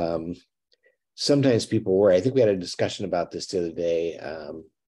sometimes people worry. I think we had a discussion about this the other day,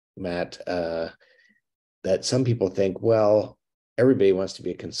 Matt, that some people think, well, everybody wants to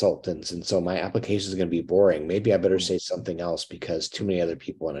be a consultant, and so my application is going to be boring. Maybe I better say something else because too many other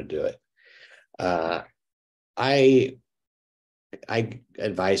people want to do it. I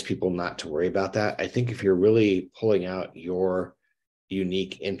advise people not to worry about that. I think if you're really pulling out your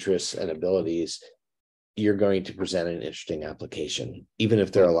unique interests and abilities, you're going to present an interesting application, even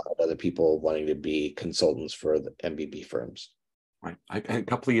if there are a lot of other people wanting to be consultants for the MBB firms. Right. A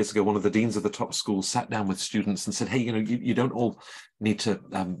couple of years ago, one of the deans of the top schools sat down with students and said, hey, you don't all need to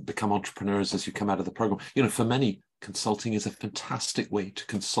become entrepreneurs as you come out of the program. For many, consulting is a fantastic way to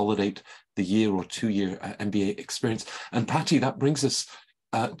consolidate the year or 2 year MBA experience. And Patty, that brings us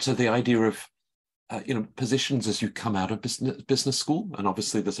to the idea of, positions as you come out of business school. And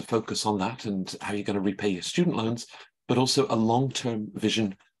obviously there's a focus on that and how you're going to repay your student loans, but also a long-term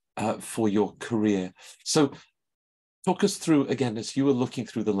vision for your career. So talk us through, again, as you were looking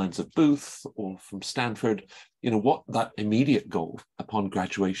through the lens of Booth or from Stanford, what that immediate goal upon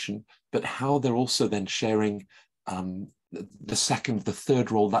graduation, but how they're also then sharing the second, the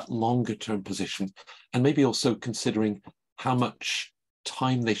third role, that longer term position, and maybe also considering how much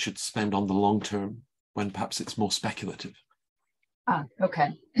time they should spend on the long term when perhaps it's more speculative?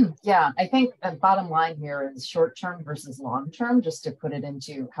 Okay. Yeah, I think the bottom line here is short term versus long term, just to put it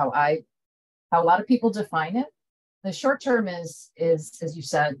into how a lot of people define it. The short term is, as you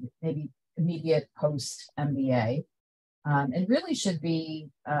said, maybe immediate post MBA, and really should be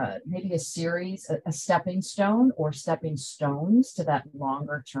maybe a series, a stepping stone or stepping stones to that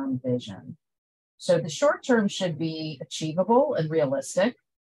longer term vision. So the short term should be achievable and realistic.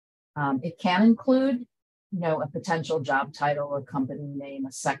 It can include, a potential job title, a company name,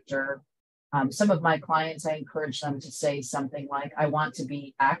 a sector. Some of my clients, I encourage them to say something like, I want to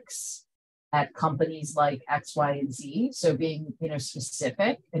be X at companies like X, Y, and Z. So being,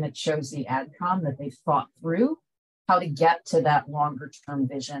 specific, and it shows the AdCom that they've thought through how to get to that longer term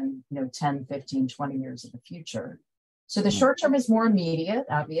vision, 10, 15, 20 years in the future. So the short term is more immediate,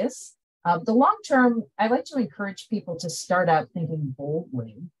 obvious. The long term, I like to encourage people to start out thinking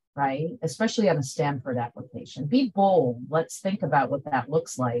boldly, right? Especially on a Stanford application. Be bold. Let's think about what that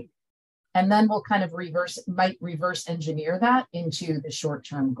looks like. And then we'll kind of reverse engineer that into the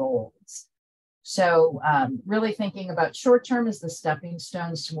short-term goals. So really thinking about short-term as the stepping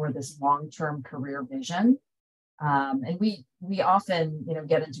stones toward this long-term career vision. And we often,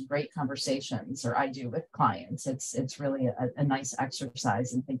 get into great conversations, or I do, with clients. It's really a nice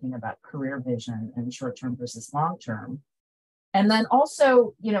exercise in thinking about career vision and short-term versus long-term. And then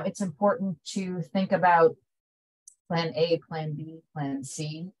also, it's important to think about plan A, plan B, plan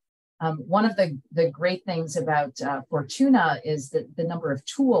C. One of the great things about Fortuna is that the number of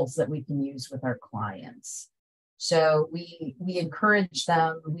tools that we can use with our clients. So we encourage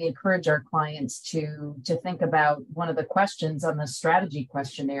our clients to think about, one of the questions on the strategy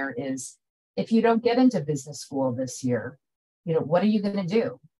questionnaire is, if you don't get into business school this year, what are you going to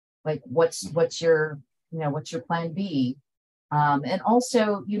do? Like, what's your plan B? And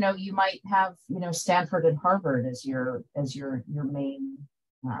also, you might have, Stanford and Harvard as your main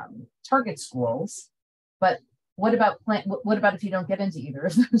target schools, but what about if you don't get into either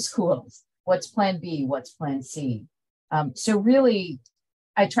of those schools? What's plan B? What's plan C? So really,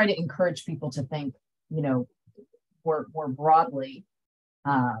 I try to encourage people to think, more broadly.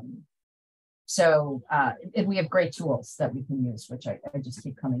 And we have great tools that we can use, which I just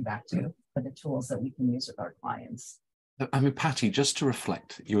keep coming back to, for the tools that we can use with our clients. I mean, Patty, just to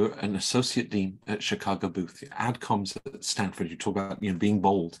reflect, you're an associate dean at Chicago Booth, AdComs at Stanford. You talk about being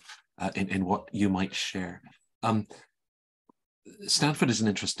bold in what you might share. Stanford is an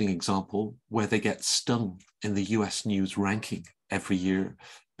interesting example where they get stung in the US News ranking every year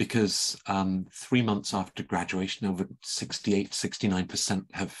because 3 months after graduation, over 68, 69%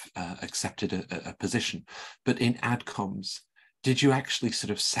 have accepted a position. But in AdComs, did you actually sort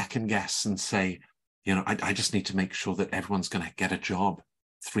of second guess and say, I just need to make sure that everyone's going to get a job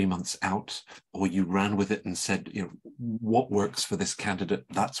 3 months out, or you ran with it and said, what works for this candidate?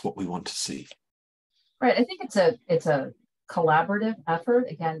 That's what we want to see. Right. I think it's a collaborative effort.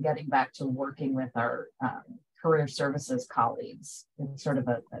 Again, getting back to working with our career services colleagues, it's sort of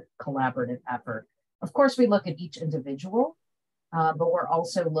a collaborative effort. Of course, we look at each individual, but we're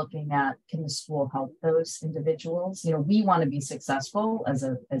also looking at, can the school help those individuals? We want to be successful as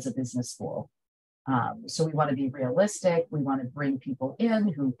a business school. So we want to be realistic. We want to bring people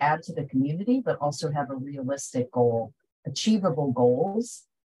in who add to the community, but also have a realistic goal, achievable goals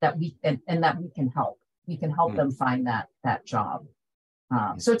that we can help. We can help them find that job.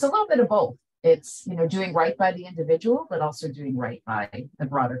 So it's a little bit of both. It's, doing right by the individual, but also doing right by the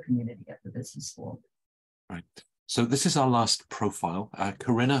broader community at the business school. Right. So this is our last profile.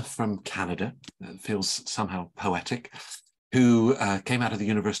 Corinna from Canada, feels somehow poetic, who came out of the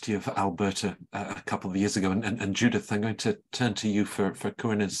University of Alberta a couple of years ago. And Judith, I'm going to turn to you for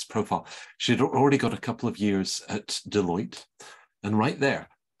Corinna's profile. She'd already got a couple of years at Deloitte. And right there,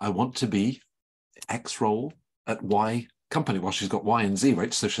 I want to be X role at Y company. Well, she's got Y and Z,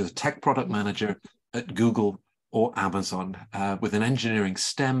 right? So she's a tech product manager at Google or Amazon with an engineering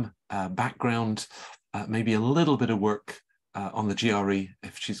STEM background, maybe a little bit of work on the GRE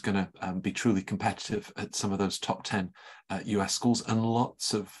if she's going to be truly competitive at some of those top 10 US schools, and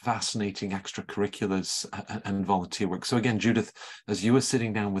lots of fascinating extracurriculars and volunteer work. So again, Judith, as you were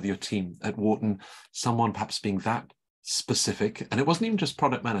sitting down with your team at Wharton, someone perhaps being that specific, and it wasn't even just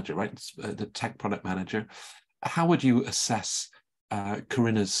product manager, right? It's the tech product manager. How would you assess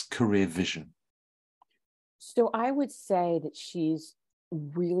Corinna's career vision? So I would say that she's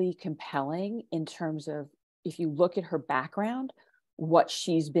really compelling in terms of, if you look at her background, what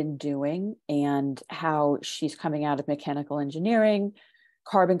she's been doing and how she's coming out of mechanical engineering,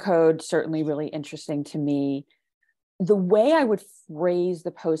 carbon code, certainly really interesting to me. the way I would phrase the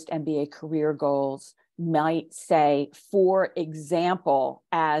post-MBA career goals might say, for example,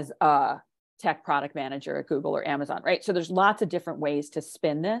 as a tech product manager at Google or Amazon, right? So there's lots of different ways to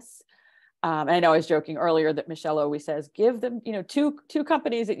spin this. And I know I was joking earlier that Michelle always says, give them, two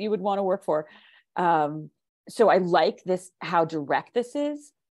companies that you would want to work for. So I like this, how direct this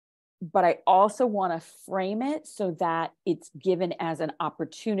is, but I also want to frame it so that it's given as an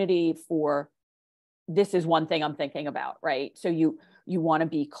opportunity for, this is one thing I'm thinking about, right? So you want to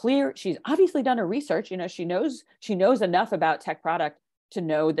be clear. She's obviously done her research. She knows enough about tech product to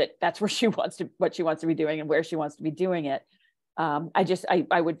know that that's where what she wants to be doing and where she wants to be doing it.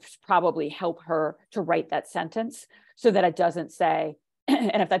 I would probably help her to write that sentence so that it doesn't say,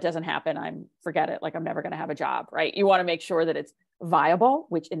 and if that doesn't happen, forget it. Like, I'm never going to have a job, right? You want to make sure that it's viable,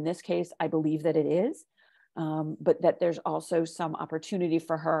 which in this case, I believe that it is, but that there's also some opportunity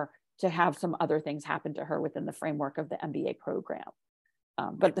for her to have some other things happen to her within the framework of the MBA program.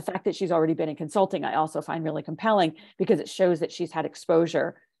 But the fact that she's already been in consulting, I also find really compelling, because it shows that she's had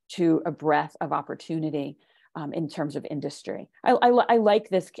exposure to a breadth of opportunity in terms of industry. I like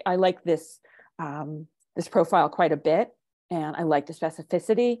this. I like this profile quite a bit, and I like the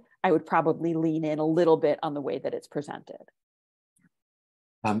specificity. I would probably lean in a little bit on the way that it's presented.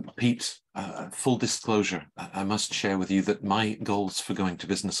 Pete, full disclosure, I must share with you that my goals for going to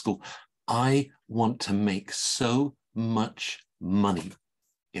business school, I want to make so much money.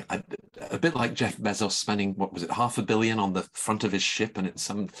 Yeah, a bit like Jeff Bezos spending, what was it, $500 million on the front of his ship, and it's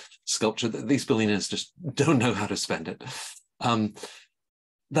some sculpture that these billionaires just don't know how to spend it.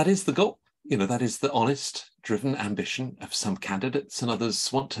 That is the goal. That is the honest, driven ambition of some candidates, and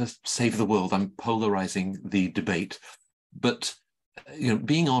others want to save the world. I'm polarizing the debate, but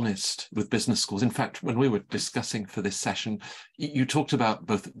being honest with business schools. In fact, when we were discussing for this session, you talked about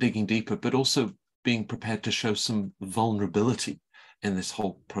both digging deeper, but also being prepared to show some vulnerability in this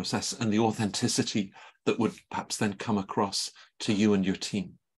whole process and the authenticity that would perhaps then come across to you and your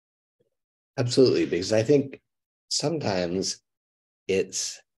team. Absolutely, because I think sometimes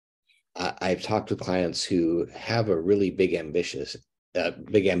I've talked to clients who have a really big ambition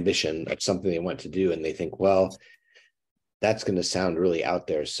of something they want to do, and they think, well, that's going to sound really out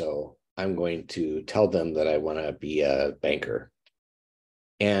there, so I'm going to tell them that I want to be a banker.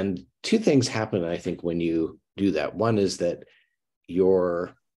 And two things happen, I think, when you do that. One is that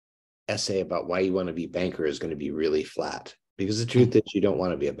your essay about why you want to be a banker is going to be really flat, because the truth is you don't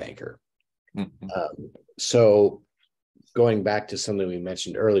want to be a banker. Mm-hmm. So going back to something we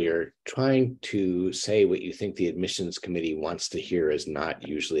mentioned earlier, trying to say what you think the admissions committee wants to hear is not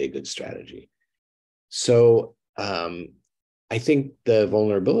usually a good strategy. So I think the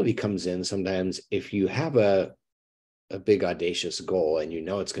vulnerability comes in sometimes if you have a big audacious goal and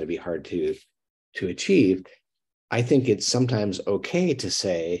it's going to be hard to achieve. I think it's sometimes okay to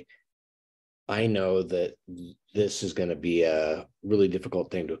say, I know that this is going to be a really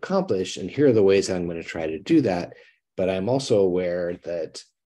difficult thing to accomplish, and here are the ways I'm going to try to do that. But I'm also aware that,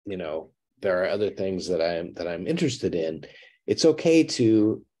 there are other things that I'm interested in. It's okay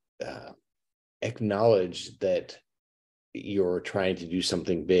to acknowledge that you're trying to do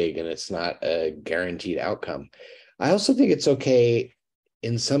something big and it's not a guaranteed outcome. I also think it's okay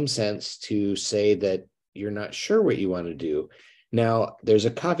in some sense to say that you're not sure what you want to do. Now, there's a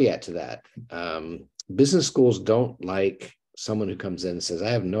caveat to that. Business schools don't like someone who comes in and says, I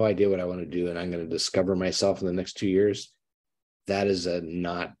have no idea what I want to do, and I'm going to discover myself in the next 2 years. That is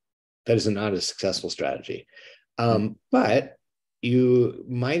not a successful strategy. But you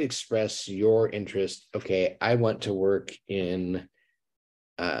might express your interest. Okay, I want to work in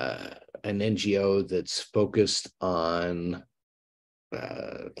an NGO that's focused on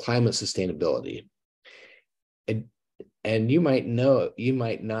climate sustainability. And you might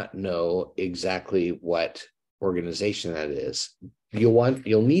not know exactly what organization that is.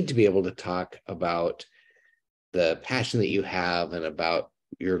 You'll need to be able to talk about the passion that you have and about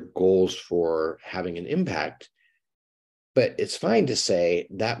your goals for having an impact. But it's fine to say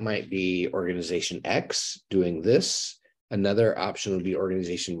that might be organization X doing this. Another option would be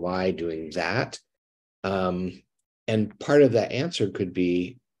organization Y doing that. And part of that answer could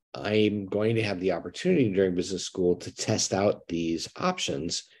be, I'm going to have the opportunity during business school to test out these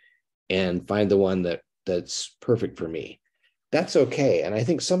options and find the one that's perfect for me. That's okay. And I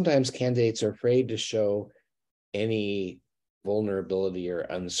think sometimes candidates are afraid to show any vulnerability or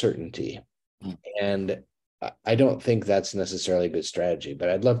uncertainty. And I don't think that's necessarily a good strategy, but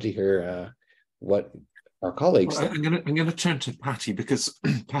I'd love to hear what our colleagues think. I'm going to turn to Patty, because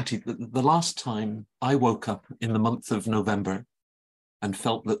Patty, the last time I woke up in the month of November and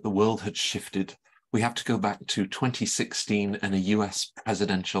felt that the world had shifted we have to go back to 2016 and a US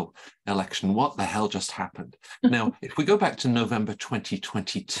presidential election. What the hell just happened? Now, if we go back to November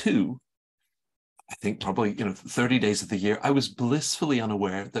 2022, I think probably 30 days of the year, I was blissfully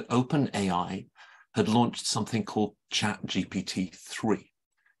unaware that OpenAI had launched something called ChatGPT-3.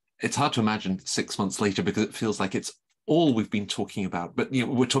 It's hard to imagine 6 months later because it feels like it's all we've been talking about. But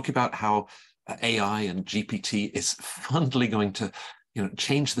we're talking about how AI and GPT is fundamentally going to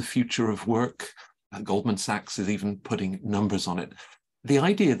change the future of work. Goldman Sachs is even putting numbers on it. The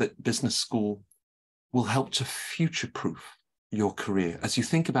idea that business school will help to future-proof your career as you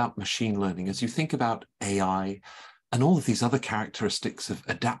think about machine learning, as you think about AI, and all of these other characteristics of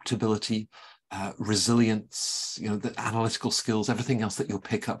adaptability, resilience, the analytical skills, everything else that you'll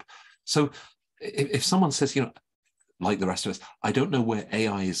pick up. So if someone says, like the rest of us, I don't know where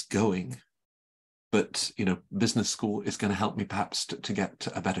AI is going, but business school is going to help me perhaps to get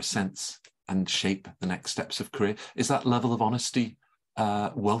a better sense and shape the next steps of career. Is that level of honesty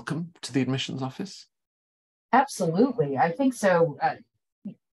welcome to the admissions office? Absolutely, I think so.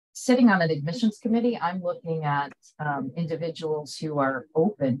 Sitting on an admissions committee, I'm looking at individuals who are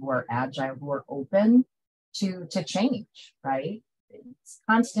open, who are agile, who are open to change, right? It's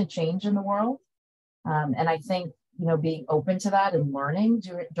constant change in the world. And I think, being open to that and learning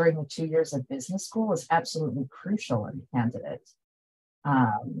during the 2 years of business school is absolutely crucial in a candidate.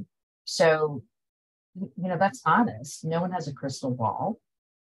 So, that's honest. No one has a crystal ball.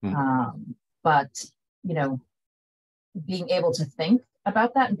 But, being able to think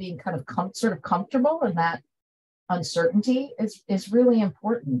about that and being kind of sort of comfortable in that uncertainty is really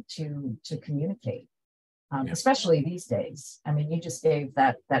important to communicate, especially these days. I mean, you just gave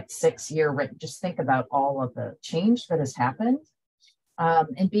that 6 year, just think about all of the change that has happened,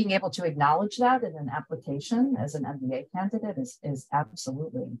 and being able to acknowledge that in an application as an MBA candidate is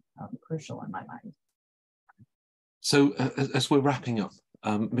absolutely crucial in my mind. So as we're wrapping up,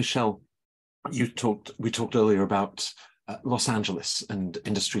 Michelle, we talked earlier about Los Angeles and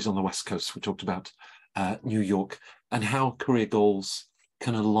industries on the West Coast. We talked about New York and how career goals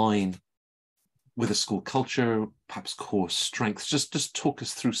can align with a school culture, perhaps core strengths. Just talk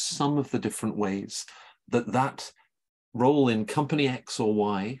us through some of the different ways that role in company X or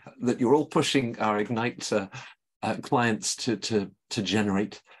Y that you're all pushing our Ignite clients to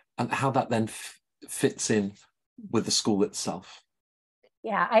generate, and how that then fits in with the school itself.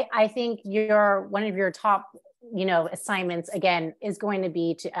 Yeah, I think one of your top assignments, again, is going to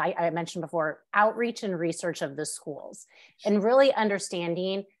be I mentioned before, outreach and research of the schools and really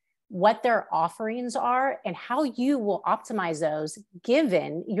understanding what their offerings are and how you will optimize those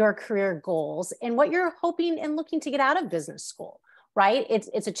given your career goals and what you're hoping and looking to get out of business school, right?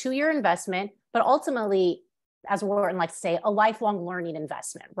 It's a 2 year investment, but ultimately, as Wharton likes to say, a lifelong learning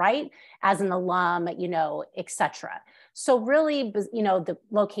investment, right? As an alum, et cetera. So really, the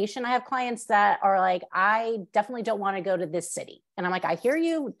location, I have clients that are like, I definitely don't want to go to this city. And I'm like, I hear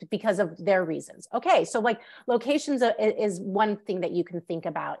you because of their reasons. Okay, so like locations is one thing that you can think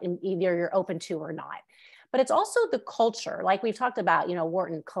about and either you're open to or not. But it's also the culture, like we've talked about,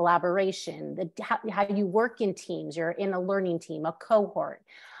 Wharton collaboration, how you work in teams, you're in a learning team, a cohort.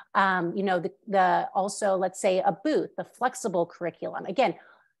 Also, let's say a booth, the flexible curriculum. Again,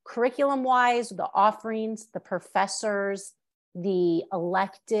 curriculum wise, the offerings, the professors, the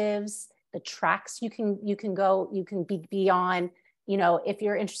electives, the tracks you can be on, if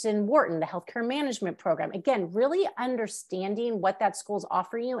you're interested in Wharton, the healthcare management program. Again, really understanding what that school's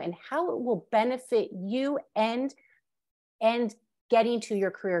offering you and how it will benefit you and getting to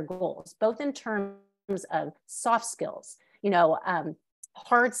your career goals, both in terms of soft skills,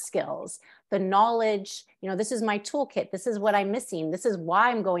 hard skills, the knowledge, this is my toolkit, this is what I'm missing, this is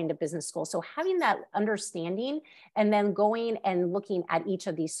why I'm going to business school. So having that understanding and then going and looking at each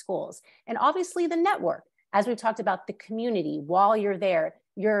of these schools. And obviously the network, as we've talked about, the community while you're there,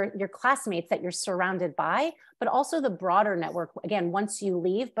 your classmates that you're surrounded by, but also the broader network, again, once you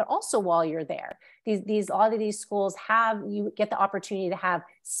leave, but also while you're there. A lot of these schools you get the opportunity to have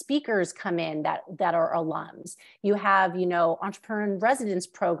speakers come in that are alums. You have, entrepreneur in residence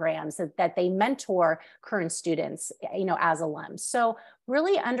programs that they mentor current students, as alums. So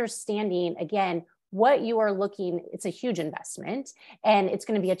really understanding, again, what you are looking, it's a huge investment and it's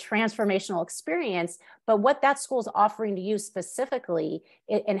going to be a transformational experience, but what that school is offering to you specifically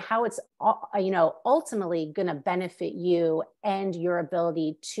and how it's, ultimately going to benefit you and your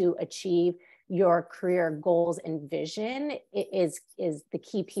ability to achieve your career goals and vision is the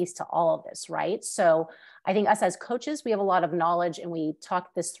key piece to all of this, right? So I think us as coaches, we have a lot of knowledge and we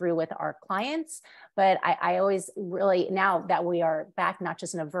talk this through with our clients, but I always really, now that we are back, not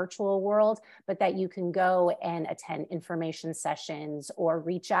just in a virtual world, but that you can go and attend information sessions or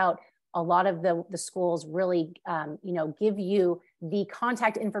reach out. A lot of the schools really, give you the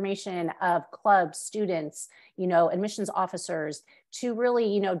contact information of clubs, students, admissions officers to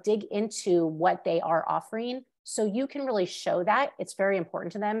really, dig into what they are offering. So you can really show that it's very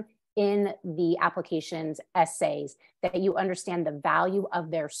important to them in the applications, essays, that you understand the value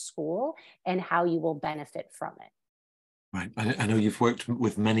of their school and how you will benefit from it. Right. I know you've worked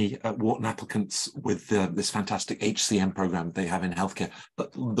with many Wharton applicants with this fantastic HCM program they have in healthcare,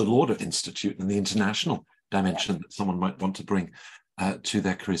 but the Lauder Institute and the international dimension that someone might want to bring to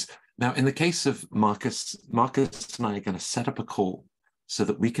their careers. Now, in the case of Marcus and I are going to set up a call so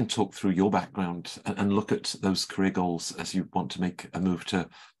that we can talk through your background and look at those career goals as you want to make a move to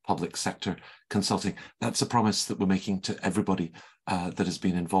public sector consulting. That's a promise that we're making to everybody that has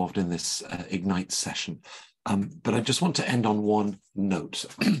been involved in this Ignite session. But I just want to end on one note.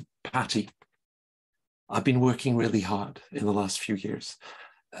 Patty, I've been working really hard in the last few years.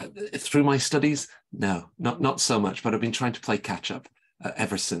 Through my studies, no, not so much, but I've been trying to play catch up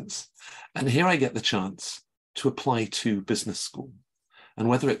ever since. And here I get the chance to apply to business school. And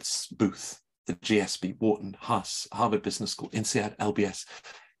whether it's Booth, the GSB, Wharton, Haas, Harvard Business School, INSEAD, LBS,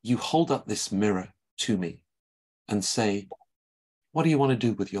 you hold up this mirror to me and say, what do you want to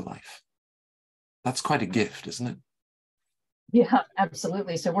do with your life? That's quite a gift, isn't it? Yeah,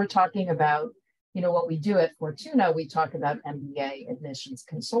 absolutely. So we're talking about, what we do at Fortuna. We talk about MBA admissions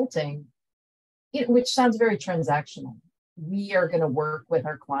consulting, which sounds very transactional. We are going to work with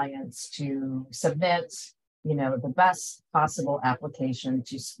our clients to submit, the best possible application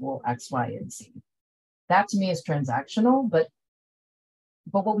to school X, Y, and Z. That to me is transactional, but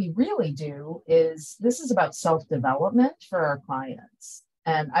what we really do is this is about self-development for our clients.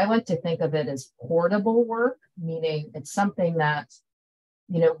 And I like to think of it as portable work, meaning it's something that,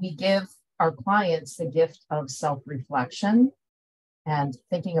 we give our clients the gift of self-reflection and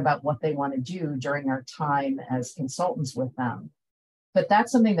thinking about what they want to do during our time as consultants with them. But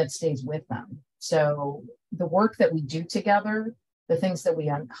that's something that stays with them. So the work that we do together, the things that we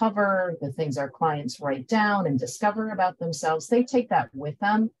uncover, the things our clients write down and discover about themselves, they take that with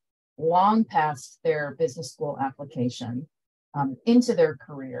them long past their business school application. Into their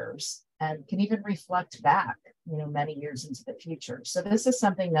careers and can even reflect back, many years into the future. So this is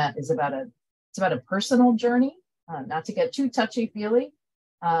something that is about a personal journey, not to get too touchy-feely,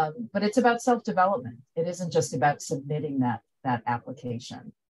 but it's about self-development. It isn't just about submitting that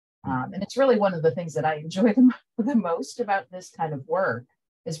application. And it's really one of the things that I enjoy the most about this kind of work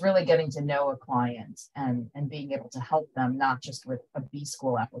is really getting to know a client and being able to help them, not just with a B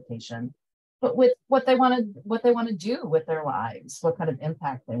school application, but with what they want to do with their lives, what kind of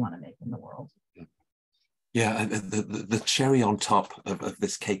impact they want to make in the world. Yeah, the cherry on top of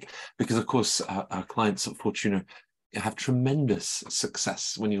this cake, because of course our clients at Fortuna have tremendous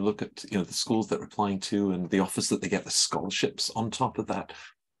success when you look at the schools that they're applying to and the offers that they get, the scholarships on top of that.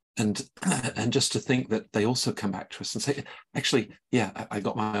 And just to think that they also come back to us and say, actually, yeah, I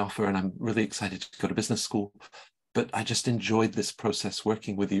got my offer and I'm really excited to go to business school. But I just enjoyed this process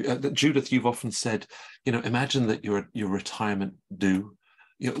working with you. Judith, you've often said, imagine that your retirement due.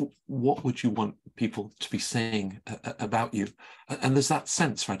 What would you want people to be saying about you? And there's that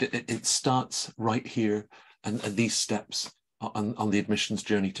sense, right? It starts right here and these steps on the admissions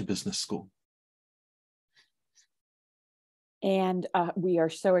journey to business school. And we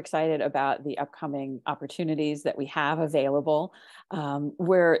are so excited about the upcoming opportunities that we have available,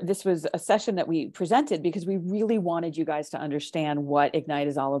 where this was a session that we presented because we really wanted you guys to understand what Ignite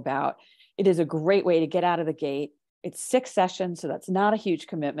is all about. It is a great way to get out of the gate. It's 6 sessions, so that's not a huge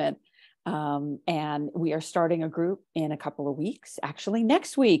commitment. And we are starting a group in a couple of weeks, actually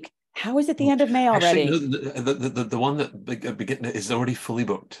next week. How is it the end of May already? Actually, no, the one that is already fully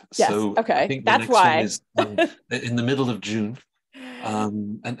booked. Yes, so okay, I think that's why. Is, in the middle of June.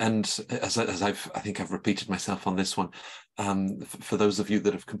 And as I think I've repeated myself on this one, for those of you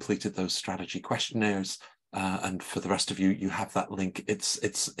that have completed those strategy questionnaires, and for the rest of you, you have that link.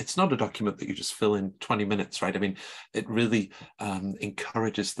 It's not a document that you just fill in 20 minutes, right? I mean, it really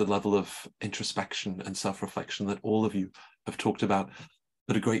encourages the level of introspection and self-reflection that all of you have talked about.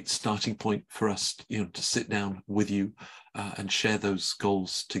 But a great starting point for us, to sit down with you and share those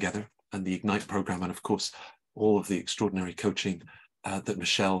goals together, and the Ignite program, and of course, all of the extraordinary coaching that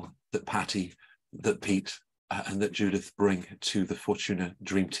Michelle, that Patty, that Pete, and that Judith bring to the Fortuna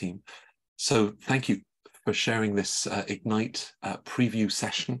Dream Team. So thank you for sharing this Ignite preview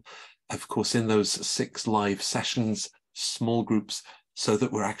session. Of course, in those 6 live sessions, small groups, so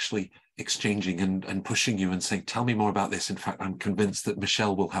that we're actually exchanging and pushing you and saying, tell me more about this. In fact, I'm convinced that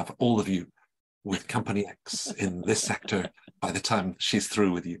Michelle will have all of you with Company X in this sector by the time she's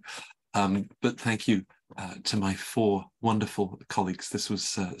through with you. But thank you to my 4 wonderful colleagues. This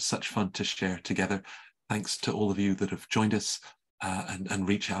was such fun to share together. Thanks to all of you that have joined us and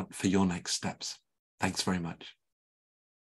reach out for your next steps. Thanks very much.